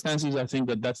circumstances, I think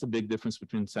that that's the big difference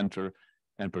between center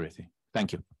and periphery.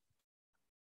 Thank you.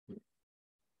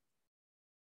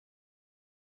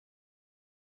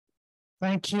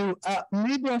 Thank you.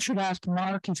 Maybe I should ask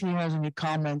Marc if he has any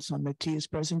comments on Matías'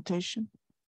 presentation.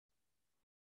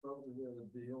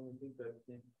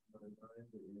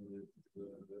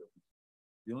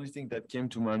 The only thing that came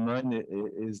to my mind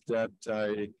is that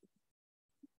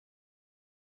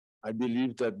I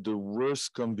believe that the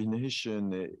worst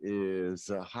combination is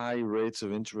high rates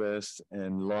of interest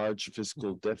and large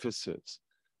fiscal deficits,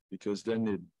 because then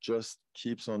it just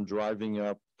keeps on driving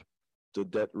up the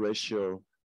debt ratio,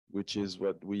 which is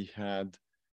what we had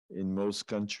in most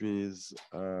countries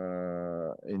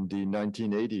in the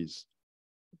 1980s.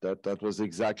 That was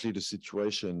exactly the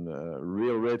situation.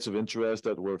 Real rates of interest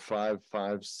that were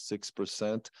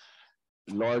 6%,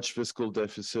 large fiscal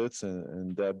deficits,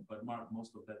 and that. But Marc,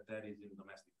 most of that debt is in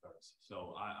domestic currency.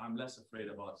 So I'm less afraid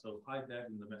about. So high debt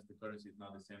in domestic currency is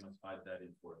not the same as high debt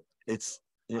in foreign.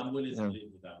 I'm willing to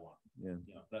live with that one. Yeah.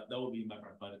 That would be my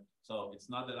part. But so it's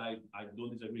not that I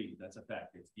don't disagree. That's a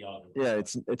fact. It's the other. Yeah,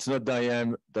 it's not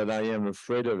that I am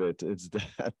afraid of it. It's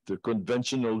that the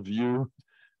conventional view.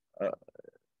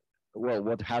 Well,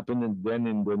 what happened then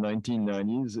in the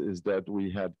 1990s is that we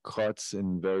had cuts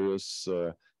in various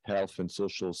health and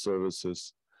social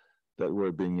services that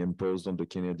were being imposed on the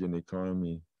Canadian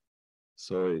economy.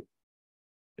 So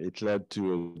it led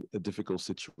to a difficult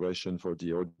situation for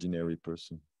the ordinary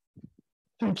person.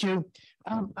 Thank you.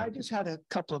 I just had a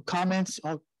couple of comments.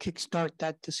 I'll kickstart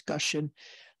that discussion.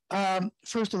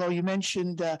 First of all, you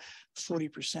mentioned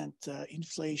 40%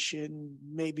 inflation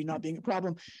maybe not being a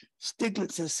problem.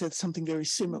 Stiglitz has said something very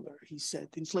similar. He said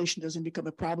inflation doesn't become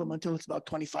a problem until it's about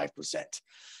 25%.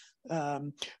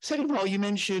 Second of all, you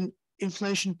mentioned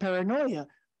inflation paranoia.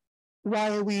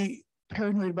 Why are we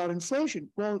paranoid about inflation?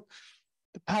 Well,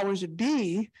 the powers that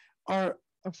be are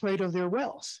afraid of their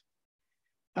wealth.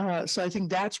 So I think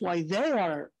that's why they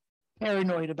are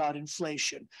paranoid about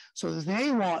inflation. So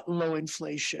they want low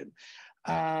inflation.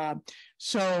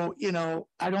 So,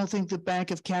 I don't think the Bank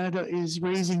of Canada is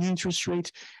raising interest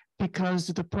rates because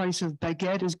the price of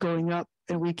baguette is going up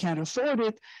and we can't afford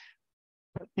it,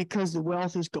 but because the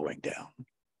wealth is going down.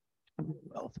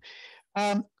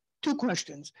 Two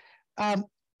questions.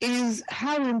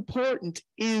 How important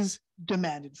is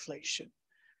demand inflation?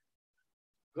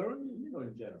 Currently, in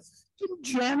general? In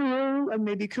general, and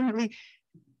maybe currently.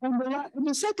 And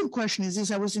the second question is this: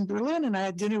 I was in Berlin and I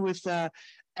had dinner with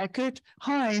Eckert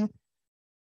Hein,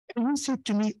 and he said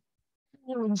to me,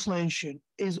 all inflation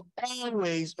is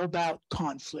always about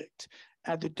conflict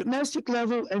at the domestic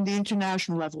level and the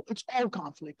international level. It's all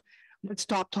conflict. let's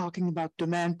stop talking about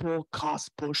demand pull,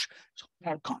 cost push,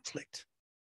 supply conflict.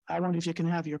 I wonder if you can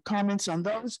have your comments on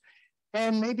those,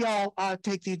 and maybe I'll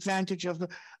take the advantage of the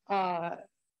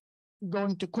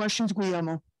going to questions,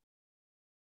 Guillermo.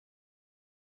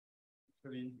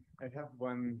 Actually, I have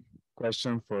one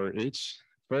question for each.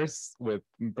 First, with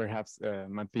perhaps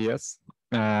Matías.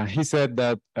 He said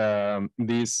that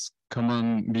this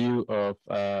common view of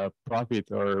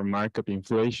profit or markup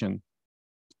inflation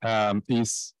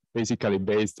is basically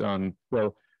based on,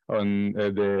 well, on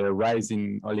the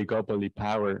rising oligopoly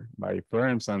power by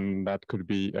firms, and that could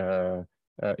be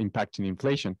impacting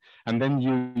inflation. And then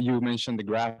you mentioned the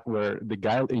graph where in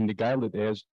the Gilded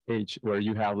Age where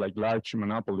you have like large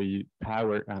monopoly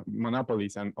power,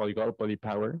 monopolies and oligopoly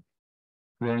power.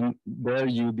 Then there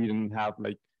you didn't have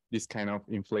like this kind of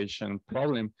inflation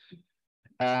problem.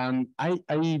 And I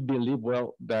believe,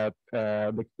 well, that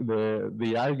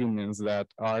the arguments that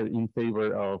are in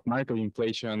favor of market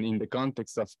inflation in the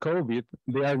context of COVID,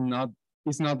 they are not,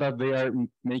 it's not that they are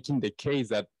making the case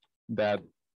that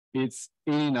it's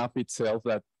in of itself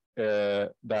that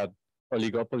that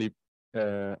oligopoly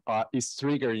is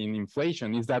triggering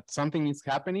inflation. Is that something is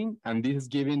happening and this is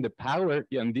giving the power,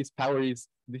 and this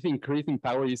increasing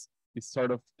power is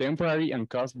sort of temporary and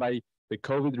caused by the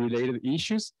COVID related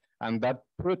issues, and that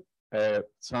put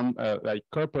some like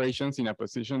corporations in a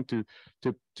position to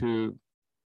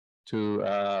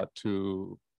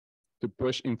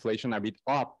push inflation a bit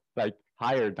up, like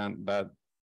higher than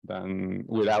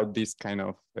without this kind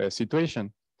of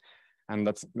situation. And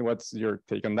what's your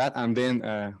take on that? And then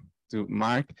to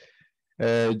Marc,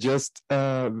 just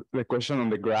the question on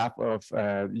the graph of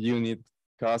unit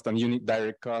cost and unit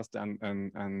direct cost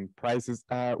and prices.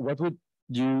 What would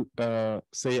you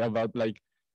say about like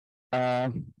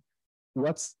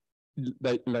what's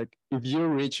like if you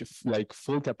reach like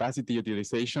full capacity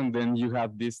utilization, then you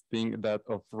have this thing that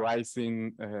of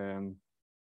rising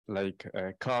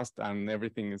cost and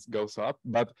everything goes up.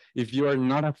 But if you are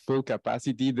not at full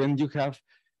capacity, then you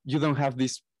don't have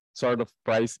this sort of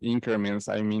price increments.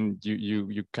 I mean,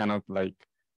 you cannot like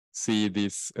see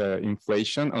this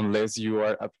inflation unless you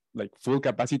are at like full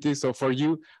capacity. So for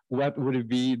you, what would it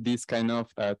be this kind of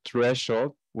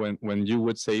threshold when you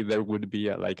would say there would be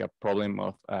a problem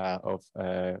of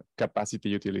capacity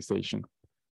utilization?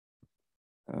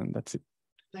 And that's it.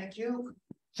 Thank you.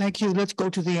 Thank you. Let's go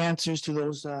to the answers to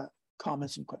those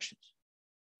comments and questions.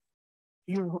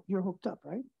 You're hooked up,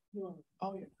 right?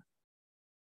 Oh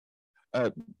yeah.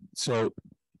 So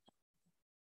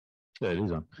yeah, it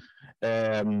is on.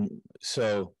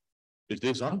 So is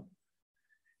this on?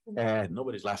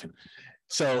 Nobody's laughing.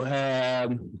 So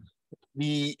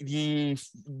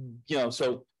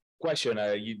so question,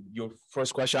 your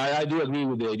first question, I do agree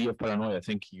with the idea of paranoia. I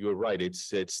think you're right.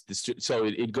 So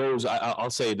it goes, I'll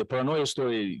say the paranoia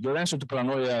story, your answer to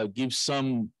paranoia gives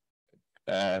some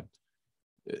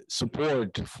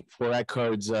support for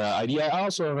Eckhard's idea. I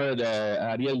also heard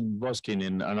Ariel Boskin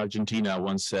in Argentina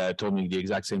once told me the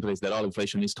exact same place, that all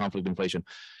inflation is conflict inflation.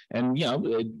 And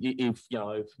if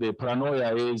the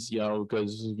paranoia is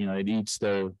because it eats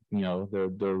their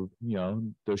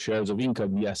their shares of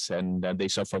income, yes, and they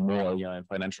suffer more in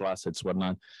financial assets,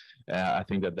 whatnot. I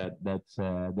think that's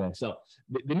so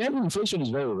the net inflation is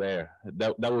very rare.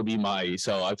 That would be my,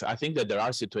 so I think that there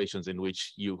are situations in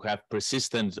which you have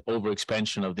persistent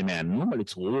overexpansion of demand. Normally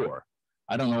it's war.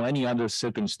 I don't know any other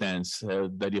circumstance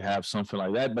that you have something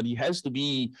like that, but it has to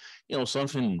be,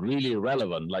 something really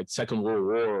relevant, like Second World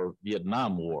War or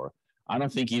Vietnam War. I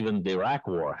don't think even the Iraq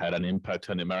War had an impact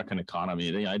on the American economy.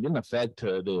 It didn't affect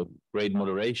the Great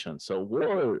Moderation. So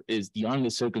war is the only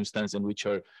circumstance in which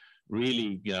are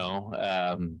really,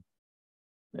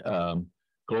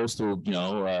 close to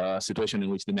a situation in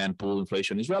which demand pull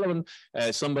inflation is relevant.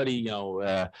 Somebody,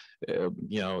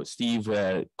 Steve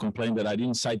complained that I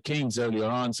didn't cite Keynes earlier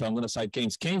on, so I'm going to cite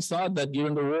Keynes. Keynes thought that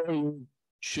during the war you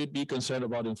should be concerned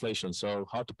about inflation. So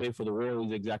how to pay for the war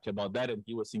is exactly about that, and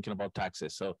he was thinking about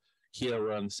taxes. So here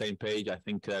we're on the same page. I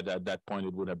think that at that point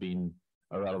it would have been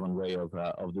a relevant way of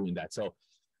doing that. So,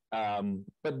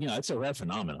 but it's a rare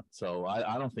phenomenon. So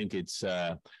I don't think it's.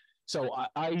 So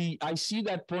I see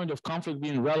that point of conflict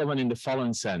being relevant in the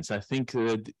following sense. I think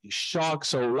shock.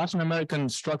 So Latin American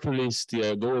structuralist,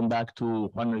 going back to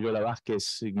Juan Manuel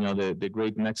Vázquez, the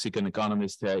great Mexican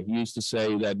economist, he used to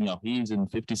say that he's in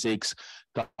 '56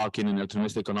 talking in El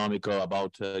Trimestre Económico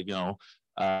about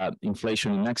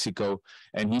inflation in Mexico,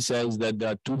 and he says that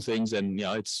there are two things, and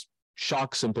it's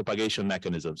shocks and propagation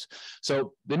mechanisms.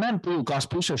 So demand pull, cost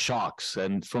push are shocks.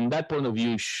 And from that point of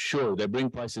view, sure, they bring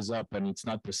prices up and it's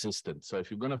not persistent. So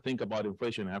if you're going to think about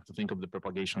inflation, you have to think of the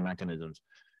propagation mechanisms.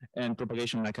 And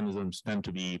propagation mechanisms tend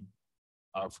to be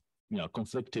of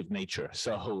conflictive nature.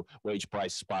 So wage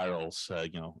price spirals,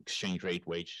 exchange rate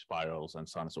wage spirals, and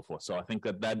so on and so forth. So I think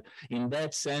that in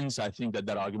that sense, I think that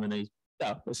argument is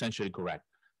essentially correct.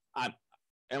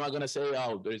 Am I going to say,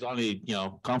 oh, there's only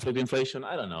conflict inflation?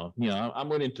 I don't know. I'm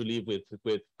willing to live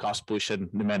with cost push and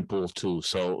demand pull too.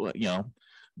 So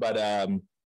but and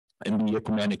be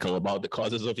ecumenical about the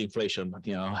causes of inflation. But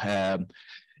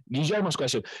Guillermo's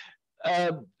question.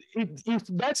 If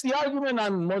that's the argument,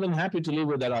 I'm more than happy to live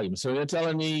with that argument. So you're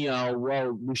telling me,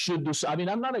 well, we should do. I mean,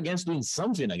 I'm not against doing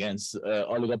something against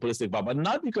oligopolistic power, but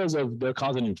not because of their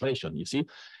causing inflation. You see,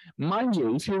 mind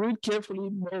you, if you read carefully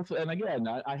both, and again,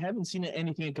 I haven't seen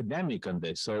anything academic on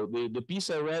this. So the piece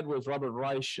I read was Robert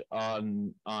Reich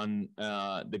on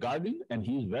the Guardian, and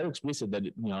he's very explicit that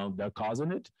they're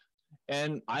causing it.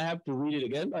 And I have to read it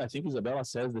again, but I think Isabella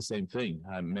says the same thing.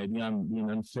 Maybe I'm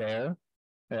being unfair.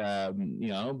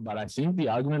 But I think the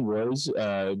argument was,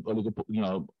 they're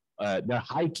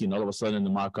hiking all of a sudden the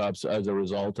markups as a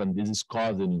result, and this is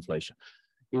causing inflation.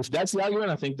 If that's the argument,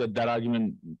 I think that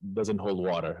argument doesn't hold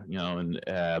water,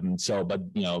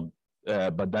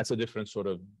 but that's a different sort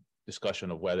of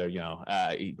discussion of whether, your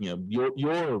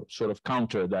sort of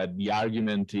counter that the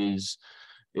argument is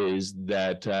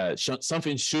that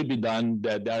something should be done,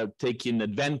 that they're taking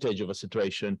advantage of a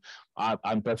situation.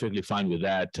 I'm perfectly fine with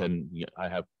that, and I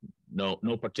have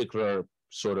no particular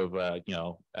sort of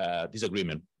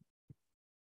disagreement.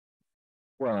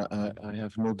 Well, I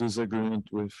have no disagreement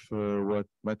with what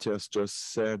Matías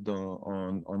just said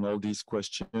on all these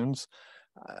questions.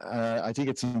 I think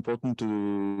it's important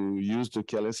to use the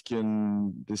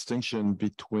Kaleskian distinction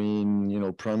between,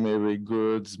 primary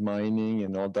goods, mining,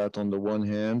 and all that on the one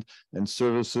hand, and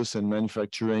services and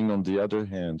manufacturing on the other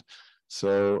hand.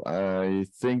 So I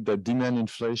think that demand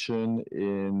inflation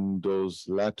in those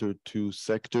latter two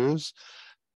sectors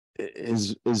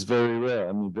is very rare.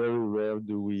 I mean, very rare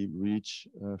do we reach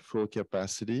full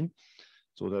capacity.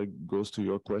 So that goes to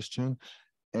your question.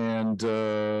 And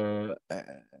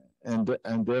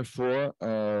therefore,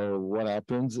 what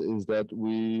happens is that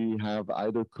we have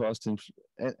either cost,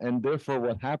 and therefore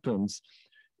what happens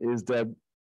is that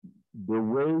the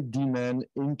way demand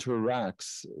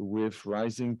interacts with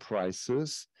rising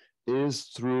prices is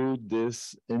through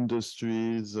this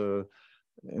industries, food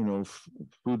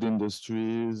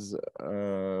industries,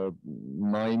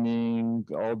 mining,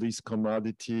 all these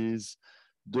commodities.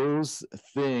 Those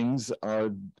things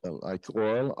are, like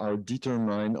oil, are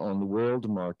determined on world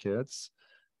markets,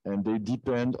 and they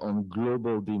depend on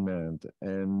global demand,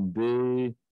 and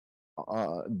they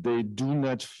do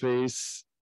not face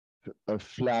a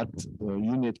flat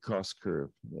unit cost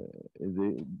curve.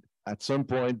 They, at some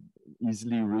point,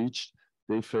 easily reached,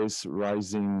 they face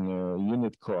rising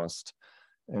unit cost.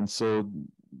 And so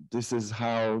this is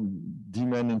how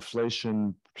demand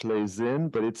inflation plays in,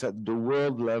 but it's at the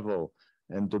world level.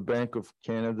 And the Bank of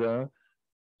Canada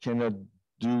cannot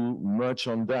do much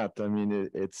on that. I mean,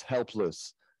 it's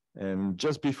helpless. And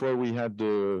just before we had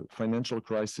the financial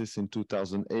crisis in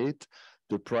 2008,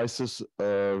 the prices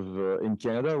in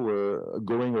Canada were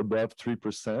going above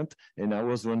 3%. And I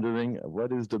was wondering,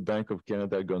 what is the Bank of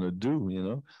Canada going to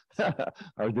do?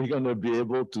 Are they going to be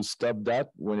able to stop that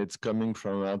when it's coming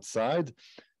from outside?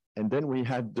 And then we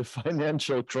had the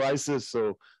financial crisis.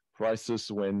 So prices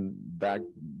went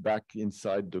back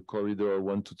inside the corridor of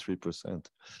 1 to 3%.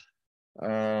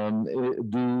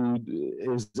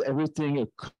 Is everything a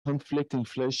conflict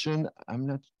inflation?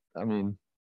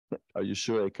 Are you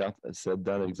sure I said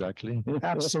that exactly?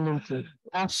 Absolutely.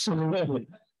 Absolutely.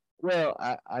 Well,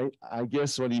 I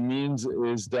guess what he means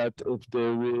is that if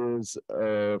there is,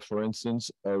 for instance,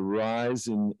 a rise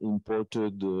in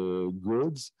imported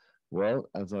goods, well,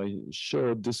 as I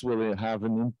showed, this will have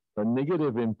a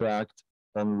negative impact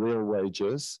on real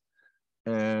wages,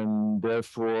 and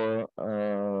therefore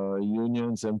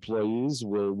unions, employees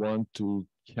will want to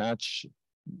catch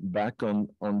back on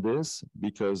this,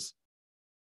 because,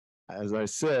 as I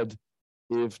said,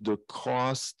 if the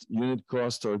unit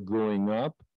costs are going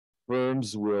up,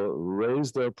 firms will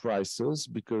raise their prices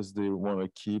because they want to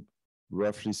keep,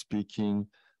 roughly speaking,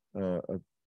 a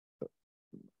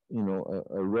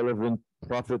relevant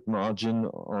profit margin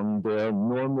on their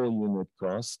normal unit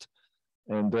cost,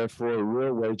 and therefore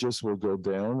real wages will go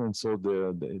down, and so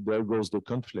there goes the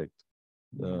conflict.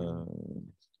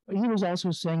 He was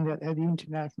also saying that at the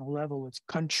international level, it's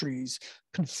countries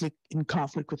in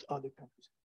conflict with other countries.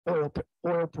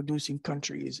 oil producing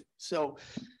countries. So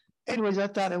anyways, I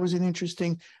thought it was an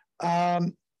interesting,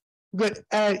 good.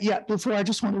 Yeah, before I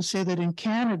just want to say that in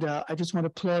Canada, I just want to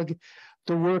plug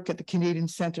the work at the Canadian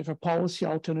Center for Policy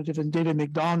Alternative and David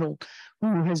McDonald,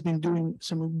 who has been doing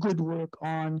some good work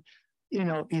on,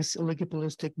 this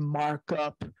oligopolistic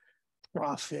markup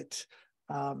profit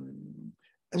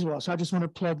as well. So I just want to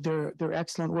plug their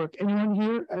excellent work. Anyone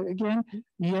here again?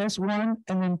 Yes, one,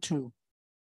 and then two.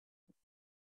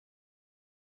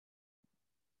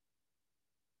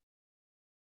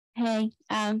 Hey,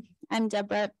 I'm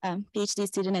Deborah, PhD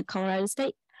student at Colorado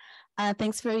State.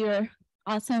 Thanks for your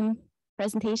awesome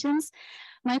presentations.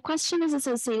 My question is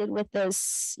associated with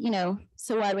this,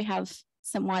 so why we have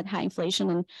somewhat high inflation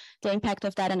and the impact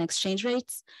of that on exchange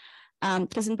rates.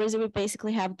 Because in Brazil, we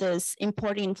basically have this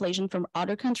importing inflation from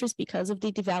other countries because of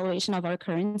the devaluation of our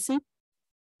currency.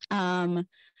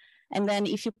 And then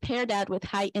if you pair that with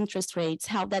high interest rates,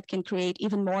 how that can create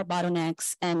even more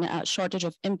bottlenecks and shortage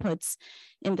of inputs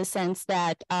in the sense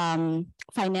that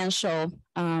financial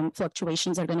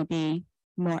fluctuations are going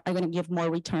to give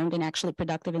more return than actually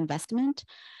productive investment.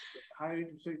 Higher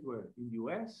interest rates were in the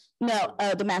US? No,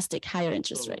 domestic higher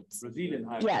interest rates. Brazilian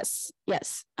higher.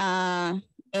 Yes.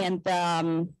 And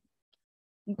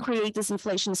create this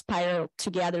inflation spiral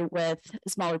together with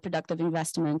smaller productive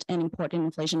investment and important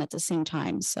inflation at the same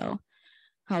time. So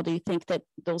how do you think that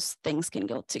those things can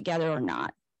go together or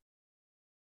not?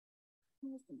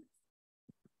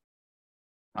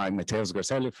 I'm Matías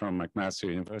Garcelli from McMaster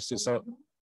University. So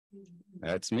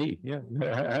that's me, yeah.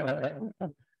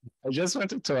 I just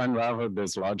wanted to unravel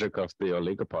this logic of the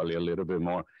oligopoly a little bit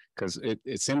more, because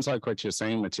it seems like what you're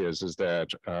saying, Matías, is that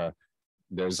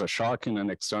there's a shock in an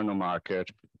external market,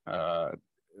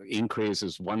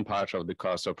 increases one part of the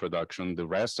cost of production, the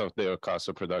rest of their cost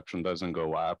of production doesn't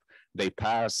go up. They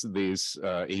pass this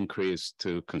increase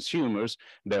to consumers,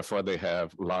 therefore they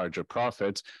have larger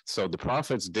profits. So the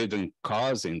profits didn't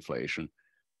cause inflation.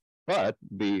 But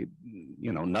the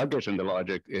nugget in the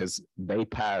logic is they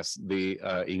pass the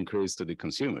increase to the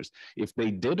consumers. If they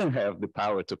didn't have the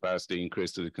power to pass the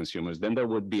increase to the consumers, then there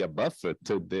would be a buffer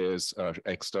to this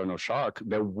external shock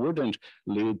that wouldn't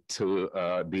lead to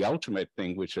the ultimate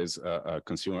thing, which is a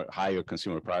higher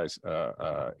consumer price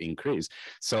increase.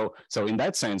 So in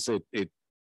that sense, it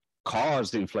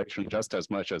caused inflation just as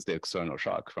much as the external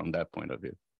shock from that point of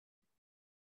view.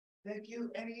 Thank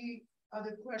you. Any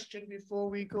other question before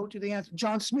we go to the answer?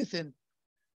 John Smithin.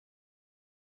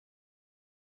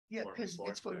 Yeah, because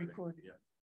it's for recording.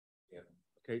 Yeah.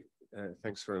 Okay.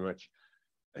 Thanks very much.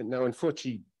 And now,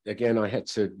 unfortunately, again, I had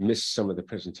to miss some of the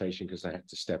presentation because I had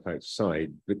to step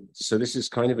outside. But so this is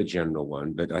kind of a general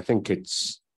one, but I think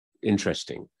it's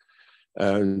interesting.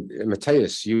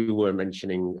 Matías, you were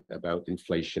mentioning about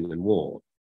inflation and war.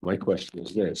 My question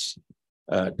is this: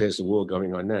 there's a war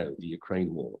going on now, the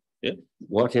Ukraine war. Yeah.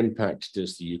 What impact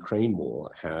does the Ukraine war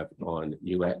have on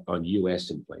US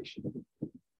inflation,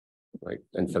 right?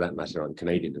 And for that matter, on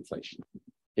Canadian inflation,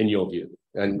 in your view?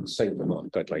 And same for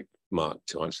Marc. I'd like Marc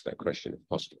to answer that question if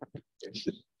possible.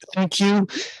 Thank you.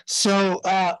 So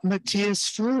Matías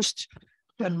first,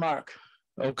 then Marc.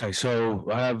 Okay, so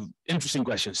I have interesting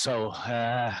questions. So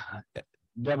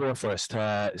Deborah first.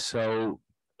 So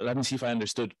let me see if I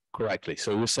understood correctly.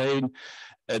 So you're saying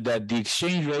that the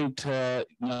exchange rate,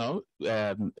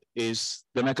 is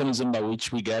the mechanism by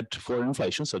which we get foreign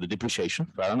inflation, so the depreciation,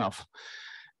 fair enough,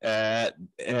 and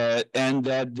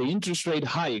that the interest rate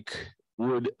hike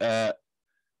would,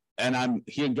 and I'm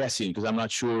here guessing because I'm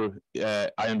not sure I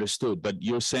understood, but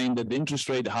you're saying that the interest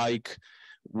rate hike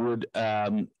would,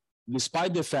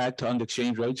 despite the effect on the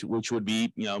exchange rate, which would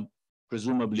be,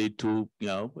 presumably to,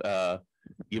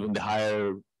 given the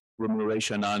higher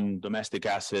remuneration on domestic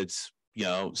assets,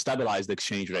 stabilize the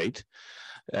exchange rate,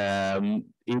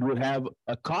 it would have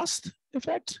a cost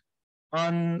effect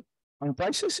on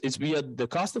prices. It's via the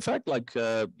cost effect, like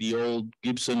the old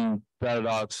Gibson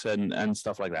paradox and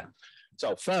stuff like that.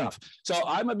 So fair enough. So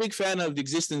I'm a big fan of the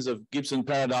existence of Gibson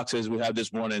paradoxes. We had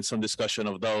this morning some discussion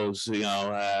of those.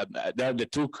 They're the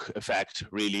Tooke effect,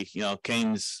 really.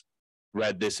 Keynes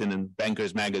read this in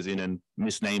Banker's Magazine and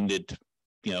misnamed it,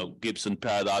 Gibson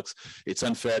paradox. It's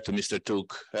unfair to Mr.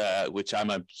 Tooke, which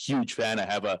I'm a huge fan. I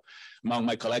have among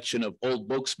my collection of old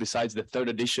books, besides the third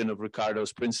edition of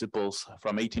Ricardo's Principles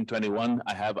from 1821,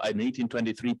 I have an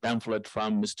 1823 pamphlet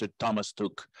from Mr. Thomas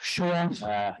Tooke. Sure.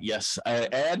 Yes,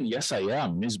 and yes, I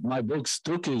am. My books,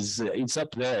 Tooke it's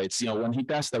up there. It's, when he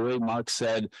passed away, Marc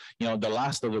said, the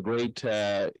last of the great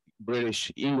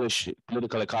British, English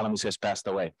political economists has passed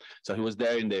away. So he was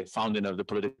there in the founding of the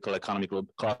Political Economy Club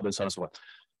and so on and so forth.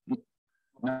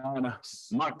 No,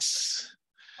 Marx.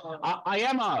 I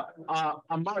am a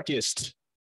Marxist,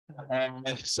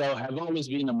 so have always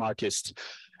been a Marxist.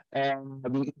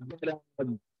 The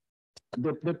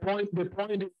point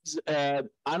is, I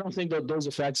don't think that those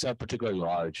effects are particularly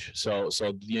large. So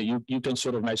you can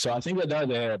sort of make. So I think that they're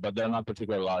there, but they're not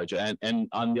particularly large. And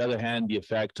on the other hand, the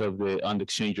effect on the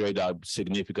exchange rate are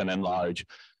significant and large,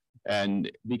 and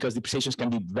because depreciations can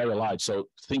be very large. So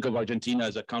think of Argentina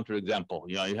as a counterexample.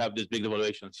 You have this big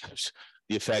devaluation,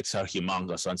 the effects are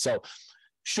humongous, and so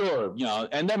sure,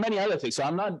 and there are many other things. So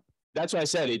I'm not. That's why I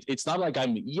said it's not like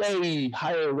I'm yay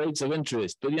higher rates of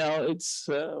interest, but it's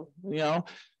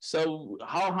so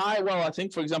how high? Well, I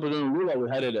think for example in Lula we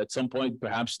had it at some point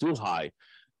perhaps too high.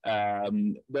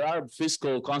 There are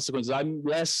fiscal consequences. I'm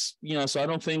less, so I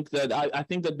don't think that I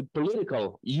think that the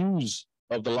political use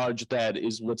of the large debt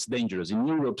is what's dangerous. In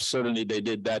Europe, certainly they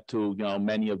did that to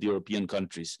many of the European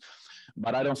countries.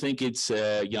 But I don't think it's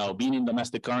being in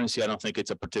domestic currency. I don't think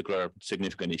it's a particular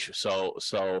significant issue. So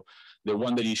the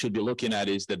one that you should be looking at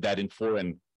is the debt in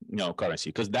foreign currency,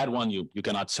 because that one you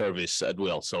cannot service at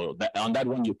will. So on that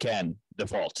one you can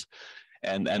default,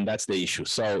 and that's the issue.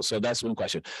 So that's one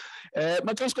question.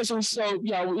 My first question is, so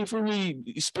if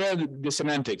we spare the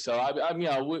semantics, so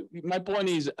my point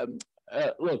is.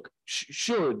 Look,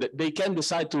 sure, they can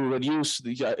decide to reduce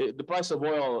the price of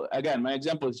oil. Again, my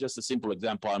example is just a simple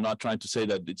example. I'm not trying to say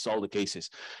that it's all the cases.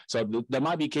 So there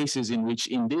might be cases in which,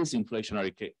 in this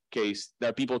inflationary case,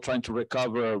 there are people trying to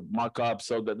recover markups.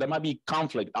 So there might be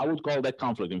conflict. I would call that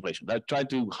conflict inflation. They're trying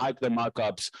to hike their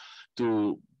markups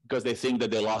because they think that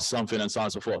they lost something and so on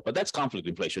and so forth. But that's conflict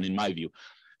inflation, in my view.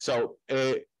 So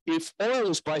if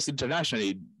oil is priced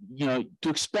internationally, to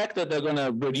expect that they're going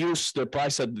to reduce the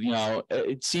price at,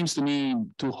 it seems to me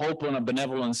to hope on a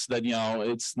benevolence that,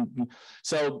 it's,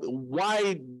 so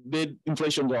why did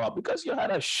inflation go up? Because you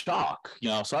had a shock,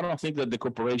 so I don't think that the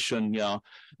corporation,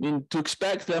 to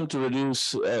expect them to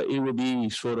reduce, it would be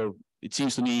sort of, it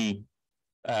seems to me,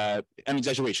 an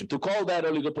exaggeration. To call that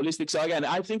oligopolistic, so again,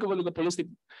 I think of oligopolistic,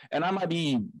 and I might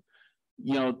be,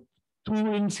 too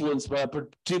influenced by a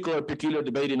peculiar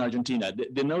debate in Argentina.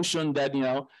 The notion that,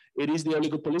 it is the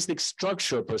oligopolistic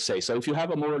structure per se. So if you have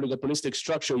a more oligopolistic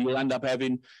structure, you'll end up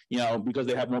having, because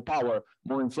they have more power,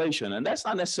 more inflation. And that's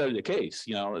not necessarily the case.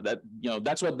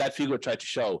 That's what that figure tried to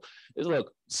show. Is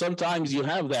look, sometimes you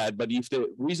have that, but if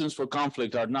the reasons for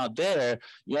conflict are not there,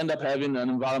 you end up having an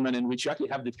environment in which you actually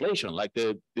have deflation, like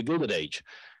the Gilded Age.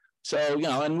 So,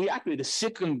 and we actually, the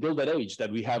second Gilded Age that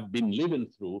we have been living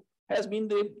through has been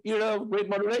the era of great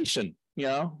moderation,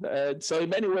 so in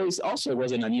many ways also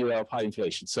wasn't an era of high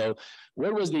inflation. So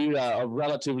where was the era of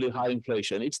relatively high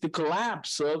inflation? It's the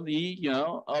collapse of the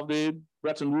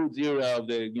Bretton Woods era of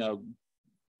the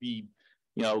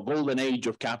golden age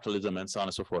of capitalism and so on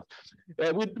and so forth.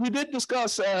 We did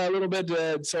discuss a little bit,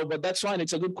 but that's fine.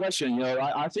 It's a good question.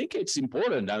 I think it's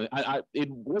important. It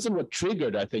wasn't what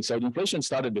triggered, I think. So the inflation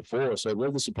started before, so it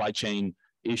was the supply chain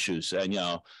issues and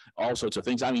all sorts of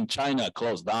things. I mean, China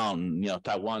closed down,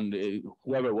 Taiwan,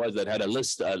 whoever it was that had a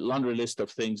laundry list of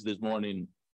things this morning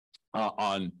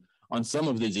on some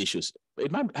of these issues.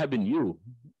 It might have been you,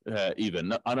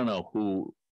 even. I don't know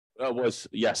who was.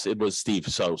 Yes, it was Steve.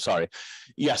 So sorry.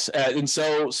 Yes, and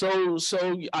so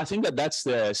I think that's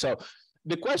the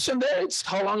question there. It's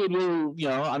how long it will.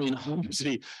 I mean,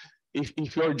 obviously.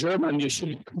 If you're German, you should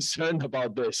be concerned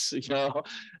about this. It's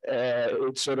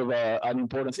sort of an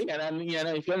important thing. And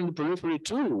if you're in the periphery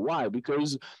too, why?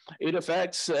 Because it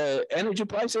affects energy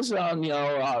prices on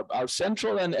our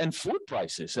central and food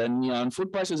prices, and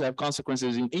food prices have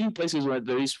consequences in places where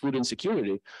there is food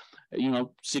insecurity.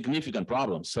 Significant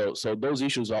problems. So those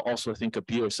issues are also, I think,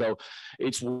 appear. So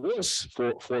it's worse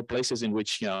for places in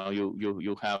which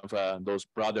you have those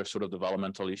broader sort of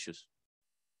developmental issues.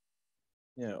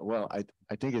 Yeah, well, I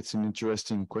think it's an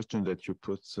interesting question that you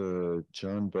put,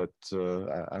 John, but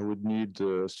I would need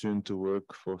a student to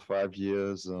work for 5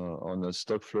 years on a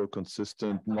stock flow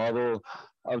consistent model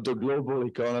of the global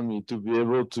economy to be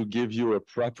able to give you a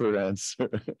proper answer.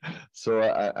 So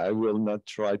I will not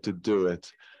try to do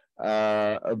it.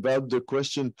 About the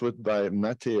question put by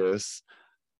Matías,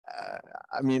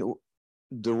 I mean,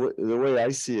 the way I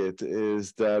see it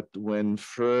is that when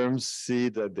firms see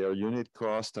that their unit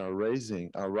costs are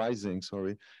rising,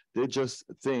 they just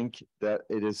think that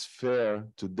it is fair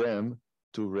to them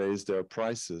to raise their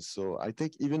prices. So I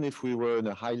think even if we were in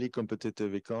a highly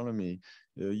competitive economy,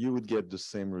 you would get the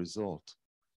same result.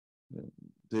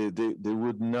 They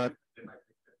would not.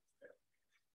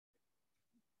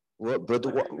 Well, but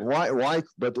why?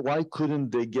 But why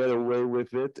couldn't they get away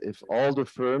with it if all the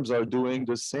firms are doing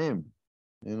the same?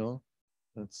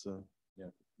 That's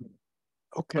yeah.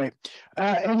 Okay.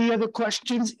 Any other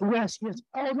questions? Yes, yes.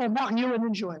 Oh, no, Marc, you and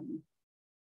enjoy.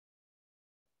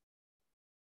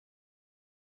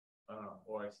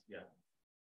 Or yeah.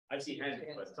 I see hands,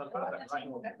 but sometimes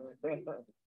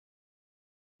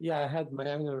Yeah, I had my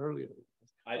hand earlier.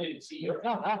 I didn't see you.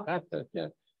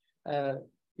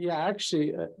 Yeah,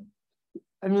 actually,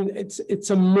 I mean, it's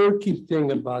a murky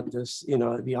thing about this, you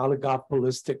know, the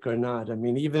oligopolistic or not. I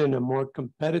mean, even in a more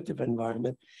competitive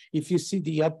environment, if you see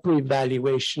the upward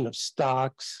valuation of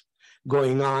stocks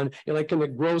going on, like in a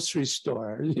grocery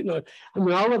store, you know, I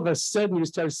mean, all of a sudden you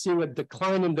start seeing a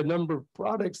decline in the number of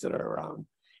products that are around.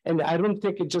 And I don't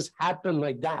think it just happened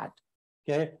like that.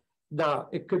 Okay. Now,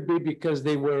 it could be because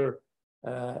they were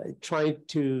trying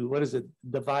to, what is it,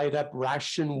 divide up,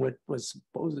 ration what was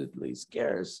supposedly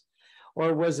scarce.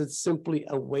 Or was it simply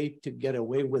a way to get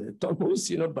away with it almost,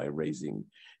 you know, by raising,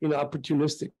 you know,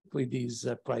 opportunistically these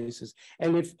prices?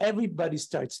 And if everybody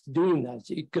starts doing that,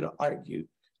 you could argue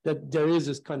that there is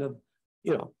this kind of,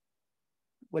 you know,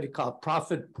 what do you call it,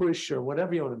 profit push or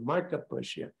whatever you want to markup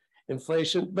push here,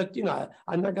 inflation. But, you know,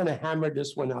 I'm not going to hammer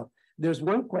this one out. There's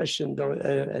one question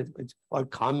though, or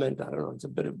comment, I don't know, it's a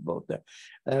bit of both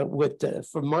there,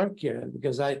 for Marc here,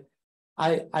 because I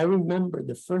remember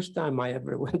the first time I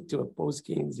ever went to a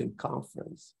post-Keynesian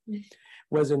conference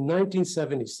was in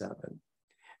 1977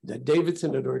 that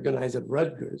Davidson had organized at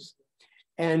Rutgers.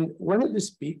 And one of the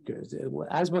speakers,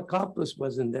 Asmakopoulos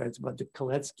wasn't there, it's about the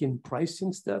Kaletskin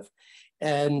pricing stuff.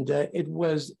 And it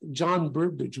was John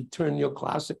Burbidge, who turned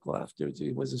neoclassical afterwards.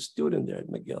 He was a student there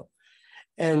at McGill.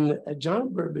 And John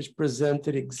Burbidge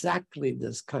presented exactly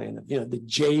this kind of, you know, the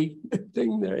J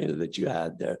thing there, you know, that you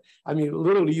had there. I mean,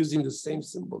 literally using the same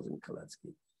symbols in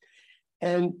Kaletsky.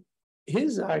 And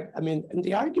his, I mean, and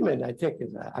the argument I think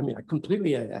is, I mean, I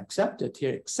completely accept it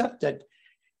here, except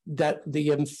that the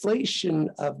inflation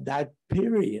of that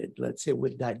period, let's say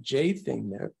with that J thing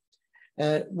there,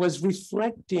 was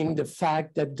reflecting the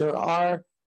fact that there are,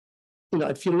 you know,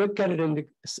 if you look at it in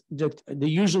the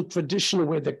usual traditional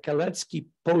way that Kaletsky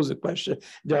posed the question,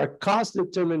 there are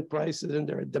cost-determined prices and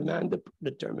there are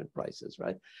demand-determined prices,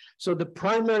 right? So the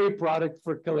primary product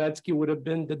for Kaletsky would have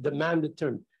been the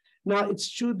demand-determined. Now, it's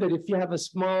true that if you have a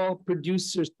small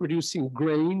producers producing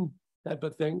grain type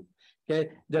of thing, okay,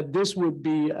 that this would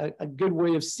be a good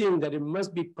way of seeing that it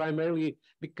must be primarily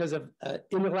because of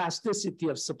inelasticity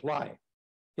of supply,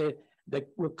 okay? That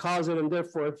will cause it, and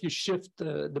therefore, if you shift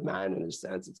the demand in a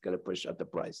sense, it's going to push up the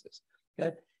prices.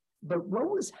 Okay, but what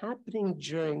was happening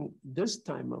during this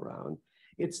time around?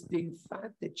 It's the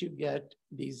fact that you get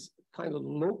these kind of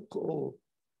local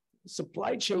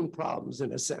supply chain problems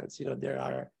in a sense. You know, there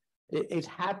are. It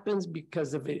happens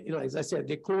because of it. You know, as I said,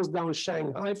 they closed down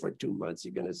Shanghai for 2 months.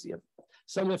 You're going to see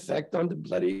some effect on the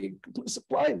bloody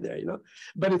supply there. You know,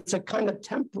 but it's a kind of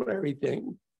temporary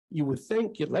thing. You would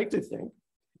think. You'd like to think.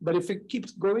 But if it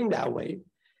keeps going that way,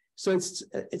 so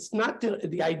it's not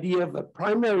the idea of a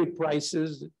primary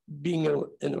prices being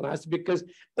inelastic, because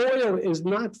oil is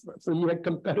not for me a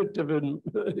competitive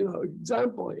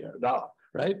example here at all,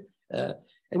 right?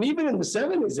 And even in the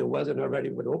 70s, it wasn't already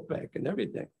with OPEC and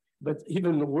everything. But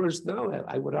even worse now,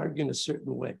 I would argue in a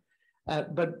certain way.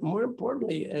 But more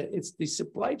importantly, it's the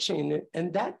supply chain,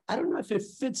 and that I don't know if it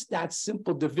fits that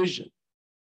simple division.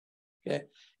 Okay,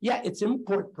 yeah, it's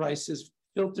import prices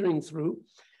filtering through,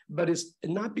 but it's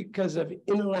not because of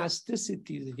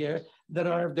inelasticities here that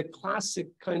are the classic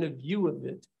kind of view of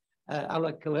it, a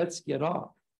la Kaletsky at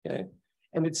all, okay?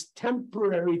 And it's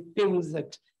temporary things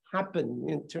that happen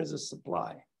in terms of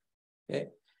supply, okay?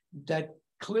 That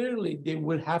clearly they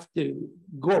would have to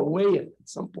go away at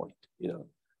some point, you know?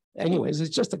 Anyways,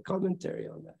 it's just a commentary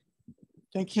on that.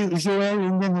 Thank you, Joel,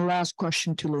 and then the last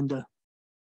question to Linda.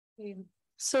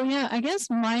 So yeah, I guess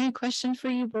my question for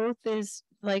you both is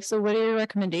like, so what are your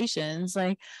recommendations?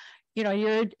 Like, you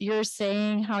know, you're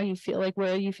saying how you feel, like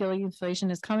where you feel like inflation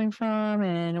is coming from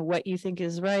and what you think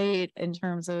is right in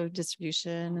terms of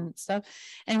distribution and stuff.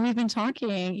 And we've been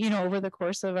talking, you know, over the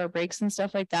course of our breaks and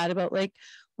stuff like that about like,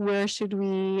 where should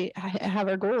we have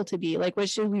our goal to be? Like, what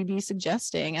should we be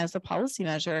suggesting as a policy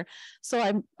measure?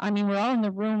 So I mean, we're all in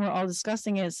the room, we're all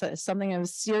discussing it. It's something of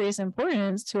serious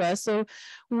importance to us. So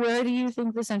where do you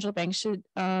think the central bank should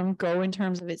go in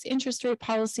terms of its interest rate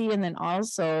policy? And then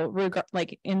also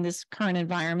like in this current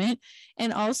environment,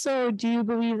 and also, do you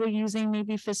believe that using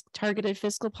maybe targeted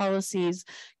fiscal policies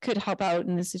could help out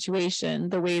in this situation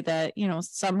the way that, you know,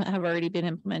 some have already been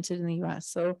implemented in the US?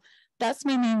 So that's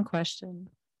my main question.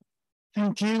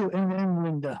 Thank you, and then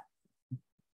Linda.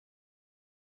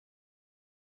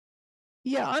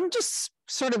 Yeah, I'm just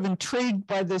sort of intrigued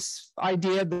by this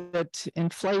idea that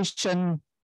inflation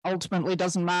ultimately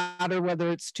doesn't matter whether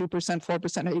it's 2%,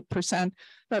 4%, 8%.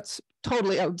 That's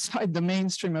totally outside the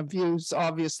mainstream of views,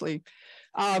 obviously.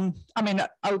 I mean,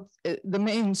 the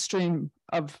mainstream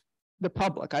of the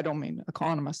public, I don't mean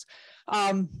economists.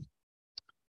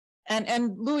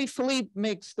 And Louis Philippe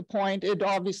makes the point, it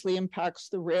obviously impacts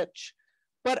the rich.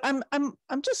 But I'm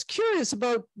just curious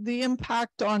about the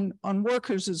impact on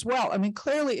workers as well. I mean,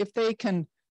 clearly, if they can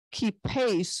keep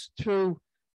pace through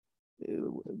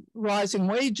rising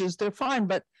wages, they're fine.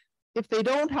 But if they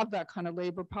don't have that kind of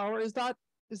labor power, is that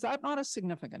not a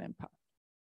significant impact?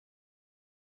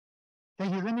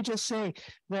 Thank you. Let me just say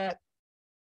that,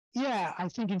 yeah, I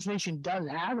think inflation does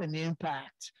have an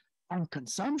impact on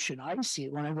consumption. I see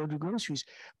it when I go to groceries.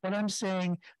 But I'm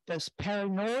saying this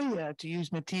paranoia, to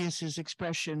use Matías's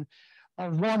expression,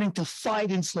 of wanting to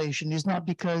fight inflation is not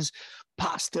because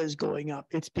pasta is going up.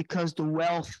 It's because the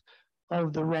wealth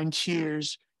of the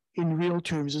rentiers in real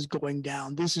terms is going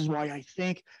down. This is why I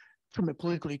think, from a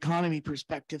political economy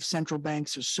perspective, central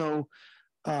banks are so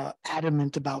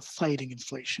adamant about fighting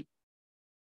inflation.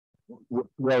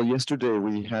 Well, yesterday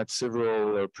we had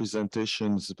several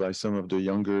presentations by some of the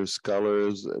younger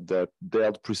scholars that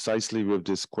dealt precisely with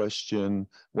this question.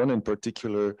 One in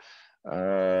particular,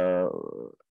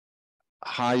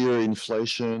 higher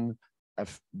inflation,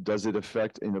 does it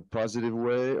affect in a positive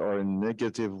way or in a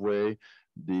negative way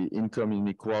the income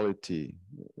inequality?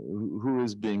 Who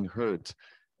is being hurt?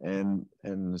 And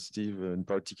Steve in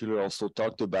particular also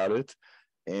talked about it.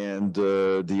 And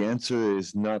the answer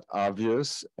is not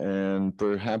obvious. And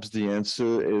perhaps the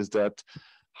answer is that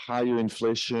higher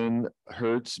inflation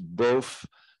hurts both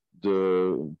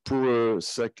the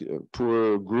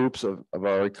poor groups of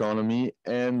our economy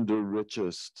and the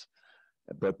richest,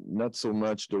 but not so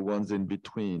much the ones in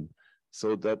between.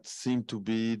 So that seemed to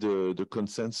be the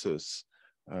consensus.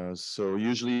 So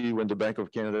usually when the Bank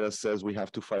of Canada says we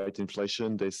have to fight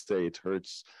inflation, they say it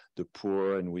hurts the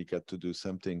poor and we got to do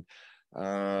something.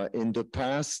 In the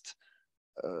past,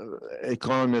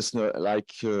 economists like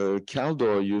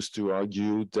Kaldor used to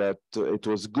argue that it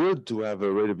was good to have a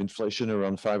rate of inflation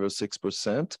around 5 or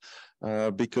 6%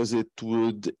 because it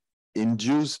would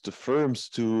induce the firms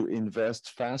to invest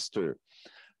faster.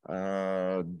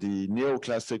 The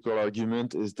neoclassical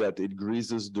argument is that it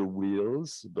greases the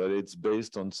wheels, but it's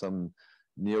based on some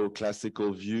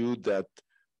neoclassical view that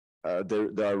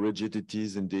there are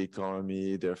rigidities in the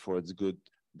economy, therefore it's good.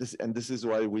 This is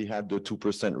why we had the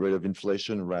 2% rate of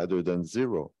inflation rather than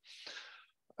 0.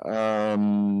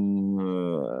 And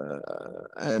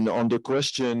on the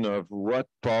question of what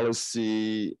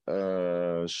policy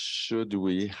should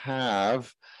we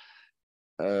have,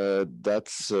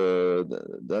 that's a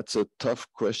tough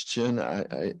question.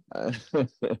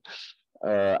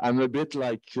 I'm a bit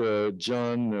like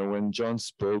John when John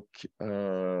spoke.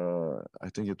 I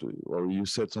think or you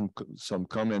said some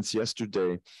comments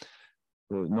yesterday.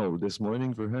 No, this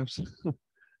morning perhaps.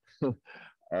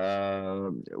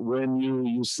 When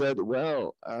you said,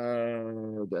 well,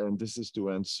 and this is to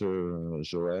answer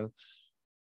Joel,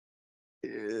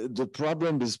 the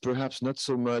problem is perhaps not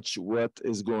so much what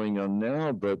is going on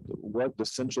now, but what the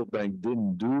central bank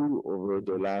didn't do over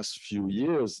the last few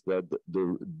years, that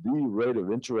the rate of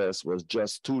interest was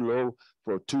just too low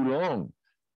for too long.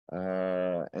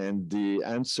 And the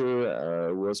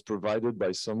answer was provided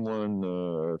by someone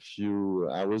a few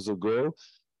hours ago.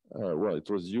 Well, it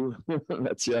was you,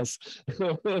 Matías,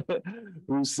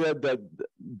 who said that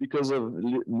because of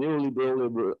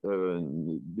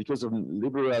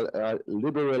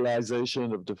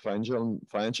liberalization of the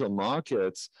financial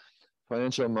markets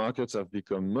have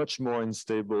become much more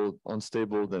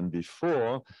unstable than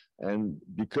before, and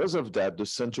because of that, the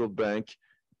central bank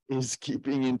is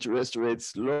keeping interest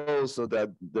rates low so that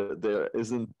there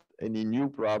isn't any new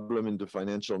problem in the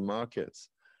financial markets.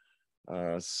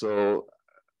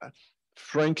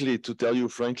 Frankly, to tell you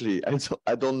frankly,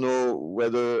 I don't know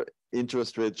whether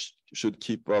interest rates should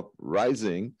keep up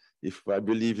rising. If I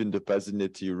believe in the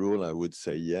Pazinity rule, I would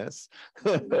say yes.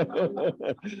 But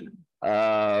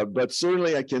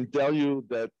certainly I can tell you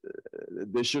that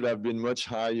they should have been much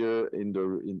higher in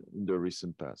the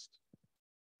recent past.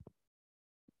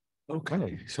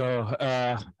 Okay, so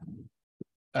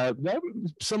they're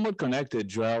somewhat connected,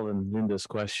 Joel and Linda's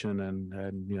question,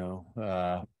 and you know,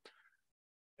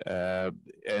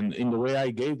 and in the way I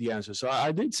gave the answer. So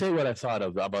I did say what I thought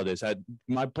about this.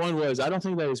 My point was, I don't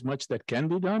think there is much that can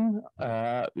be done.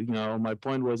 You know, my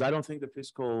point was, I don't think the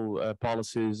fiscal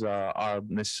policies are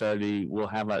necessarily will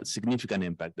have a significant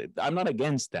impact. I'm not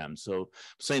against them, so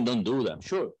I'm saying don't do them.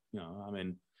 Sure, you know, I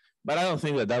mean. But I don't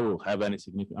think that will have any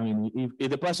significant. I mean, if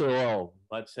the price of oil,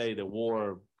 let's say the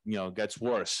war gets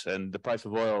worse and the price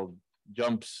of oil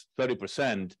jumps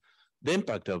 30%, the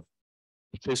impact of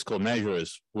fiscal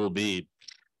measures will be,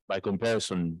 by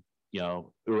comparison,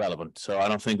 irrelevant. So I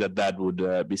don't think that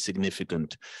would be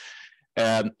significant.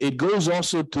 It goes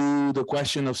also to the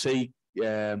question of, say,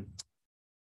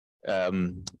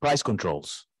 price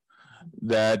controls.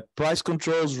 That price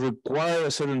controls require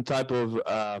a certain type of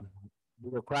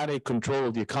bureaucratic control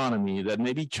of the economy that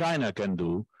maybe China can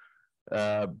do,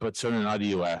 but certainly not the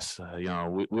U.S. We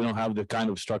don't have the kind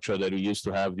of structure that we used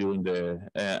to have during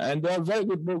and there are very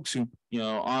good books,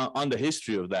 on the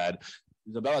history of that.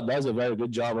 Isabella does a very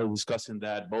good job of discussing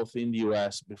that both in the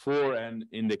U.S. before and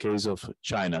in the case of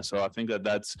China. So I think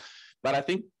but I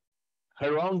think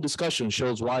her own discussion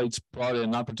shows why it's probably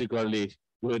not particularly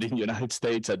good in the United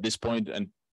States at this point, and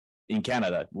in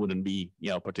Canada it wouldn't be,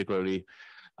 particularly.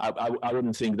 I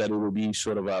wouldn't think that it would be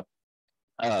sort of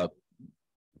a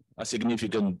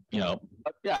significant, but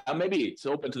yeah, maybe it's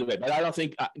open to debate. But I don't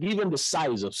think, given the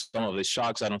size of some of these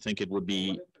shocks, I don't think it would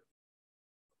be.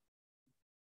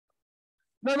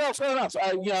 No, fair enough.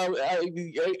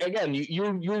 Again,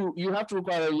 you have to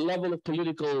require a level of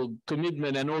political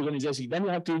commitment and organization. Then you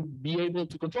have to be able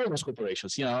to control those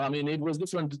corporations. I mean, it was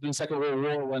different in the Second World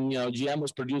War when GM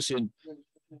was producing.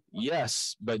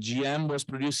 Yes, but GM was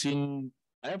producing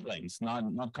airplanes,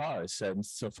 not cars, and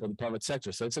so for the private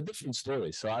sector. So it's a different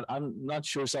story. So I'm not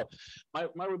sure. So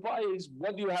my reply is,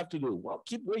 what do you have to do? Well,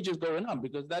 keep wages going up,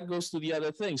 because that goes to the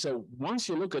other thing. So once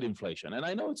you look at inflation, and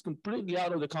I know it's completely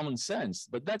out of the common sense,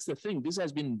 but that's the thing. This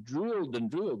has been drilled and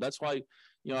drilled. That's why,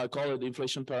 I call it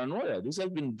inflation paranoia. This has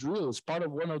been drilled as part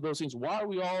of one of those things. Why are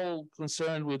we all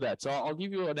concerned with that? So I'll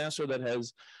give you an answer that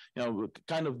has,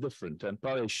 kind of different, and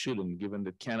probably shouldn't, given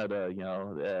that Canada,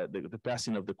 the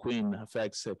passing of the Queen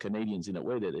affects Canadians in a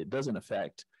way that it doesn't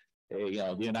affect,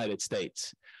 the United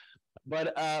States.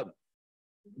 But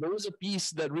there was a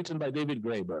piece that written by David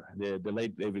Graeber, the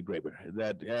late David Graeber,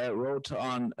 that wrote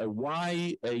on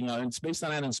why, and it's based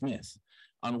on Adam Smith,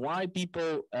 on why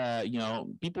people,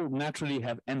 people naturally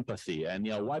have empathy, and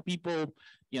why people,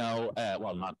 we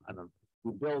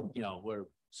build, we're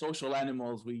social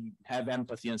animals, we have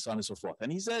empathy, and so on and so forth.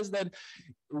 And he says that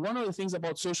one of the things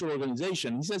about social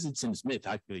organization, he says it's in Smith,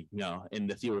 actually, in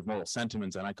the theory of moral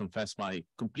sentiments, and I confess my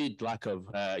complete lack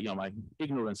of, my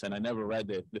ignorance, and I never read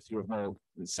the theory of moral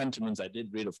sentiments. I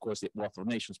did read, of course, the Wealth of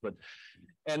Nations,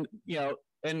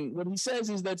 and what he says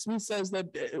is that Smith says that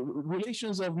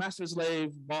relations of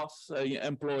master-slave, boss,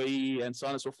 employee, and so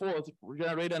on and so forth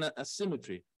generate an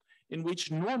asymmetry, in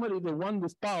which normally the one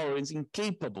with power is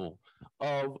incapable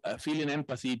of feeling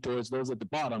empathy towards those at the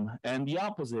bottom, and the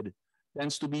opposite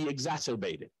tends to be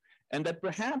exacerbated. And that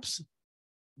perhaps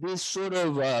this sort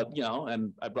of,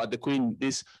 and I brought the Queen,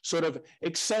 this sort of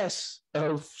excess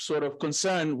of sort of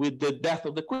concern with the death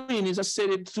of the Queen is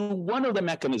associated to one of the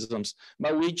mechanisms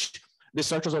by which the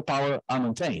structures of power are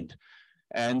maintained.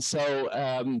 And so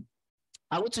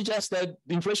I would suggest that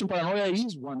the inflation paranoia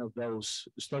is one of those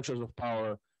structures of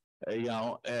power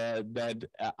that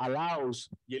allows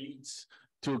the elites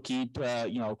to keep,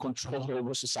 control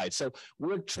over society. So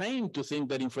we're trained to think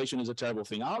that inflation is a terrible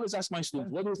thing. I always ask my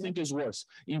students, what do you think is worse,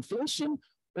 inflation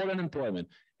or unemployment?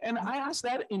 And I ask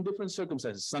that in different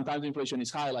circumstances. Sometimes inflation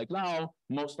is high, like now.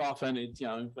 Most often it's,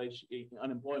 inflation,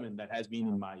 unemployment that has been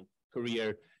in my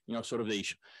career, sort of the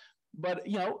issue. But,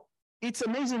 it's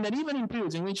amazing that even in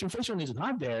periods in which inflation is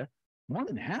not there, more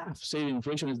than half say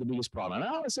inflation is the biggest problem. And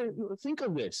I always say, think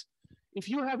of this. If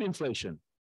you have inflation,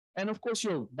 and of course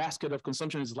your basket of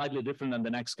consumption is slightly different than the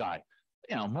next guy,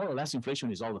 more or less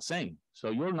inflation is all the same.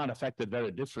 So you're not affected very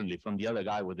differently from the other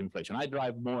guy with inflation. I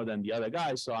drive more than the other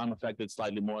guy, so I'm affected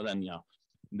slightly more than,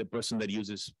 the person that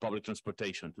uses public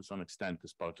transportation to some extent,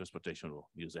 because public transportation will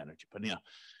use energy. But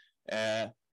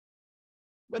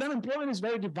but unemployment is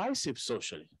very divisive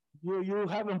socially. You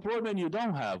have employment, you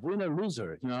don't have, winner,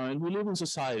 loser, and we live in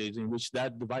societies in which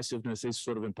that divisiveness is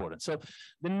sort of important. So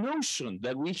the notion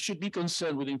that we should be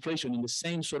concerned with inflation in the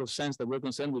same sort of sense that we're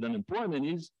concerned with unemployment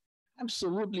is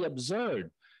absolutely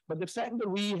absurd. But the fact that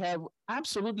we have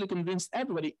absolutely convinced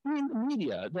everybody in the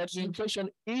media that inflation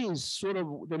is sort of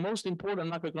the most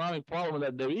important macroeconomic problem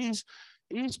that there is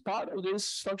part of these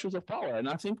structures of power. And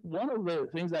I think one of the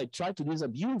things I try to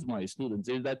disabuse my students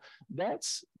is that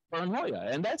that's paranoia.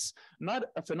 And that's not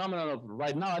a phenomenon of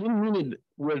right now. I didn't mean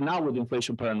we're now with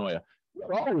inflation paranoia.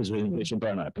 We're always with inflation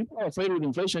paranoia. People are afraid with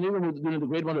inflation, even during the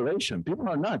Great Moderation. People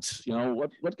are nuts.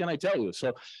 What can I tell you?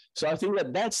 So I think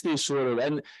that that's the sort of,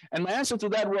 and my answer to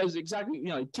that was exactly,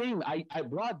 it came, I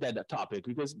brought that topic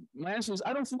because my answer is,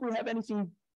 I don't think we have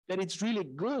anything that it's really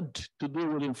good to deal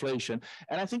with inflation.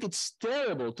 And I think it's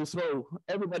terrible to throw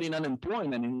everybody in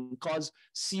unemployment and cause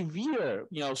severe,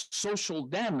 social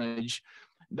damage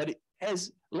that it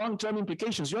has long-term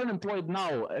implications. You're unemployed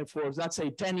now for, let's say,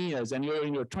 10 years, and you're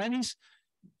in your 20s.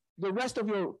 The rest of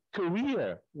your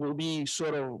career will be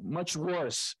sort of much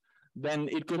worse than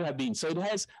it could have been. So it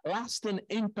has lasting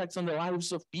impacts on the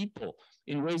lives of people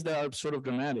in ways that are sort of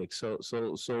dramatic. So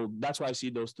that's why I see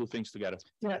those two things together.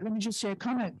 Yeah, let me just say a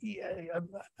comment.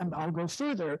 I'll go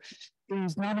further.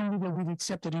 Is not only that we've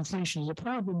accepted inflation as a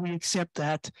problem, we accept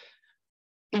that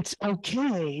it's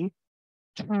okay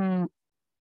to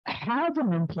have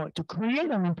unemployment, to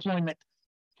create unemployment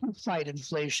to fight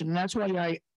inflation. And that's why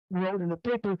I wrote in the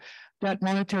paper that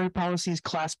monetary policy is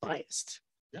class biased.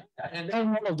 Yeah. And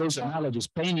all of those analogies,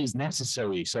 pain is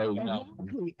necessary. So,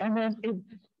 exactly. And then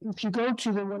if you go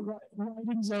to the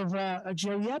writings of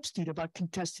Jay Epstein about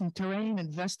contesting terrain and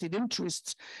vested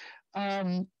interests,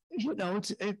 anyways,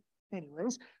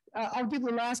 I'll give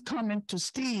the last comment to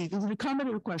Steve. Is it a comment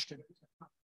or a question?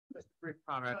 Just a brief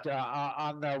comment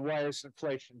on the why is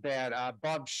inflation bad.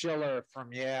 Bob Schiller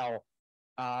from Yale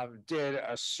did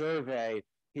a survey.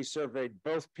 He surveyed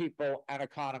both people and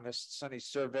economists, and he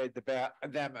surveyed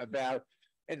them about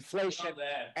inflation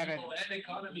and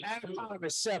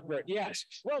economists separate. Yes,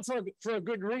 well, for a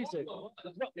good reason.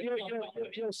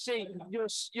 You'll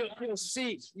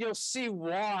see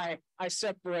why I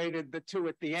separated the two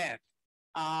at the end.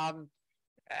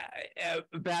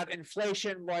 About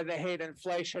inflation, why they hate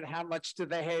inflation, how much do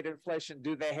they hate inflation,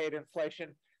 do they hate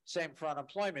inflation? Same for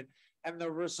unemployment, and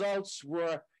the results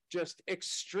were just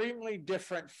extremely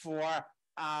different for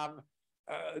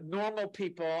normal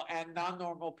people and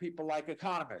non-normal people like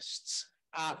economists.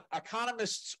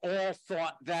 Economists all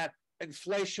thought that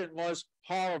inflation was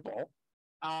horrible.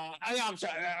 I'm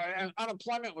sorry,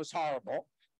 unemployment was horrible.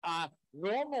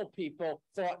 Normal people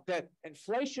thought that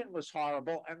inflation was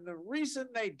horrible, and the reason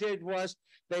they did was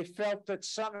they felt that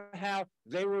somehow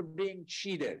they were being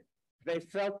cheated. They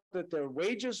felt that their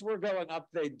wages were going up,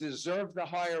 they deserved the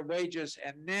higher wages,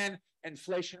 and then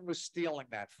inflation was stealing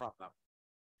that from them.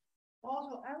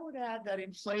 Also, I would add that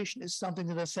inflation is something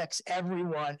that affects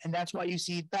everyone, and that's why you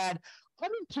see bad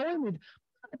unemployment.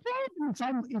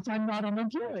 If I'm not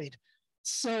unemployed,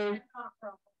 so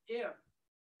if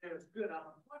there's good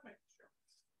unemployment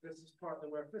insurance, this is partly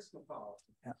where fiscal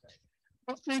policy. Yeah.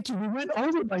 Well, thank you. We went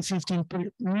over by 15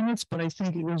 minutes, but I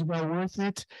think it was well worth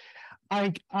it.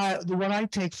 What I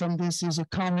take from this is a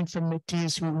comment from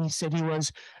Matías, who he said he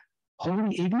was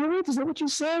wholly ignorant. Is that what you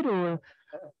said, or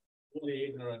Wholly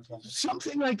ignorant,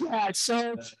 something like that?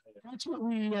 So that's what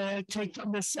we take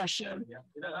from this session.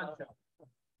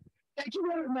 Thank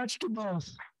you very much to both.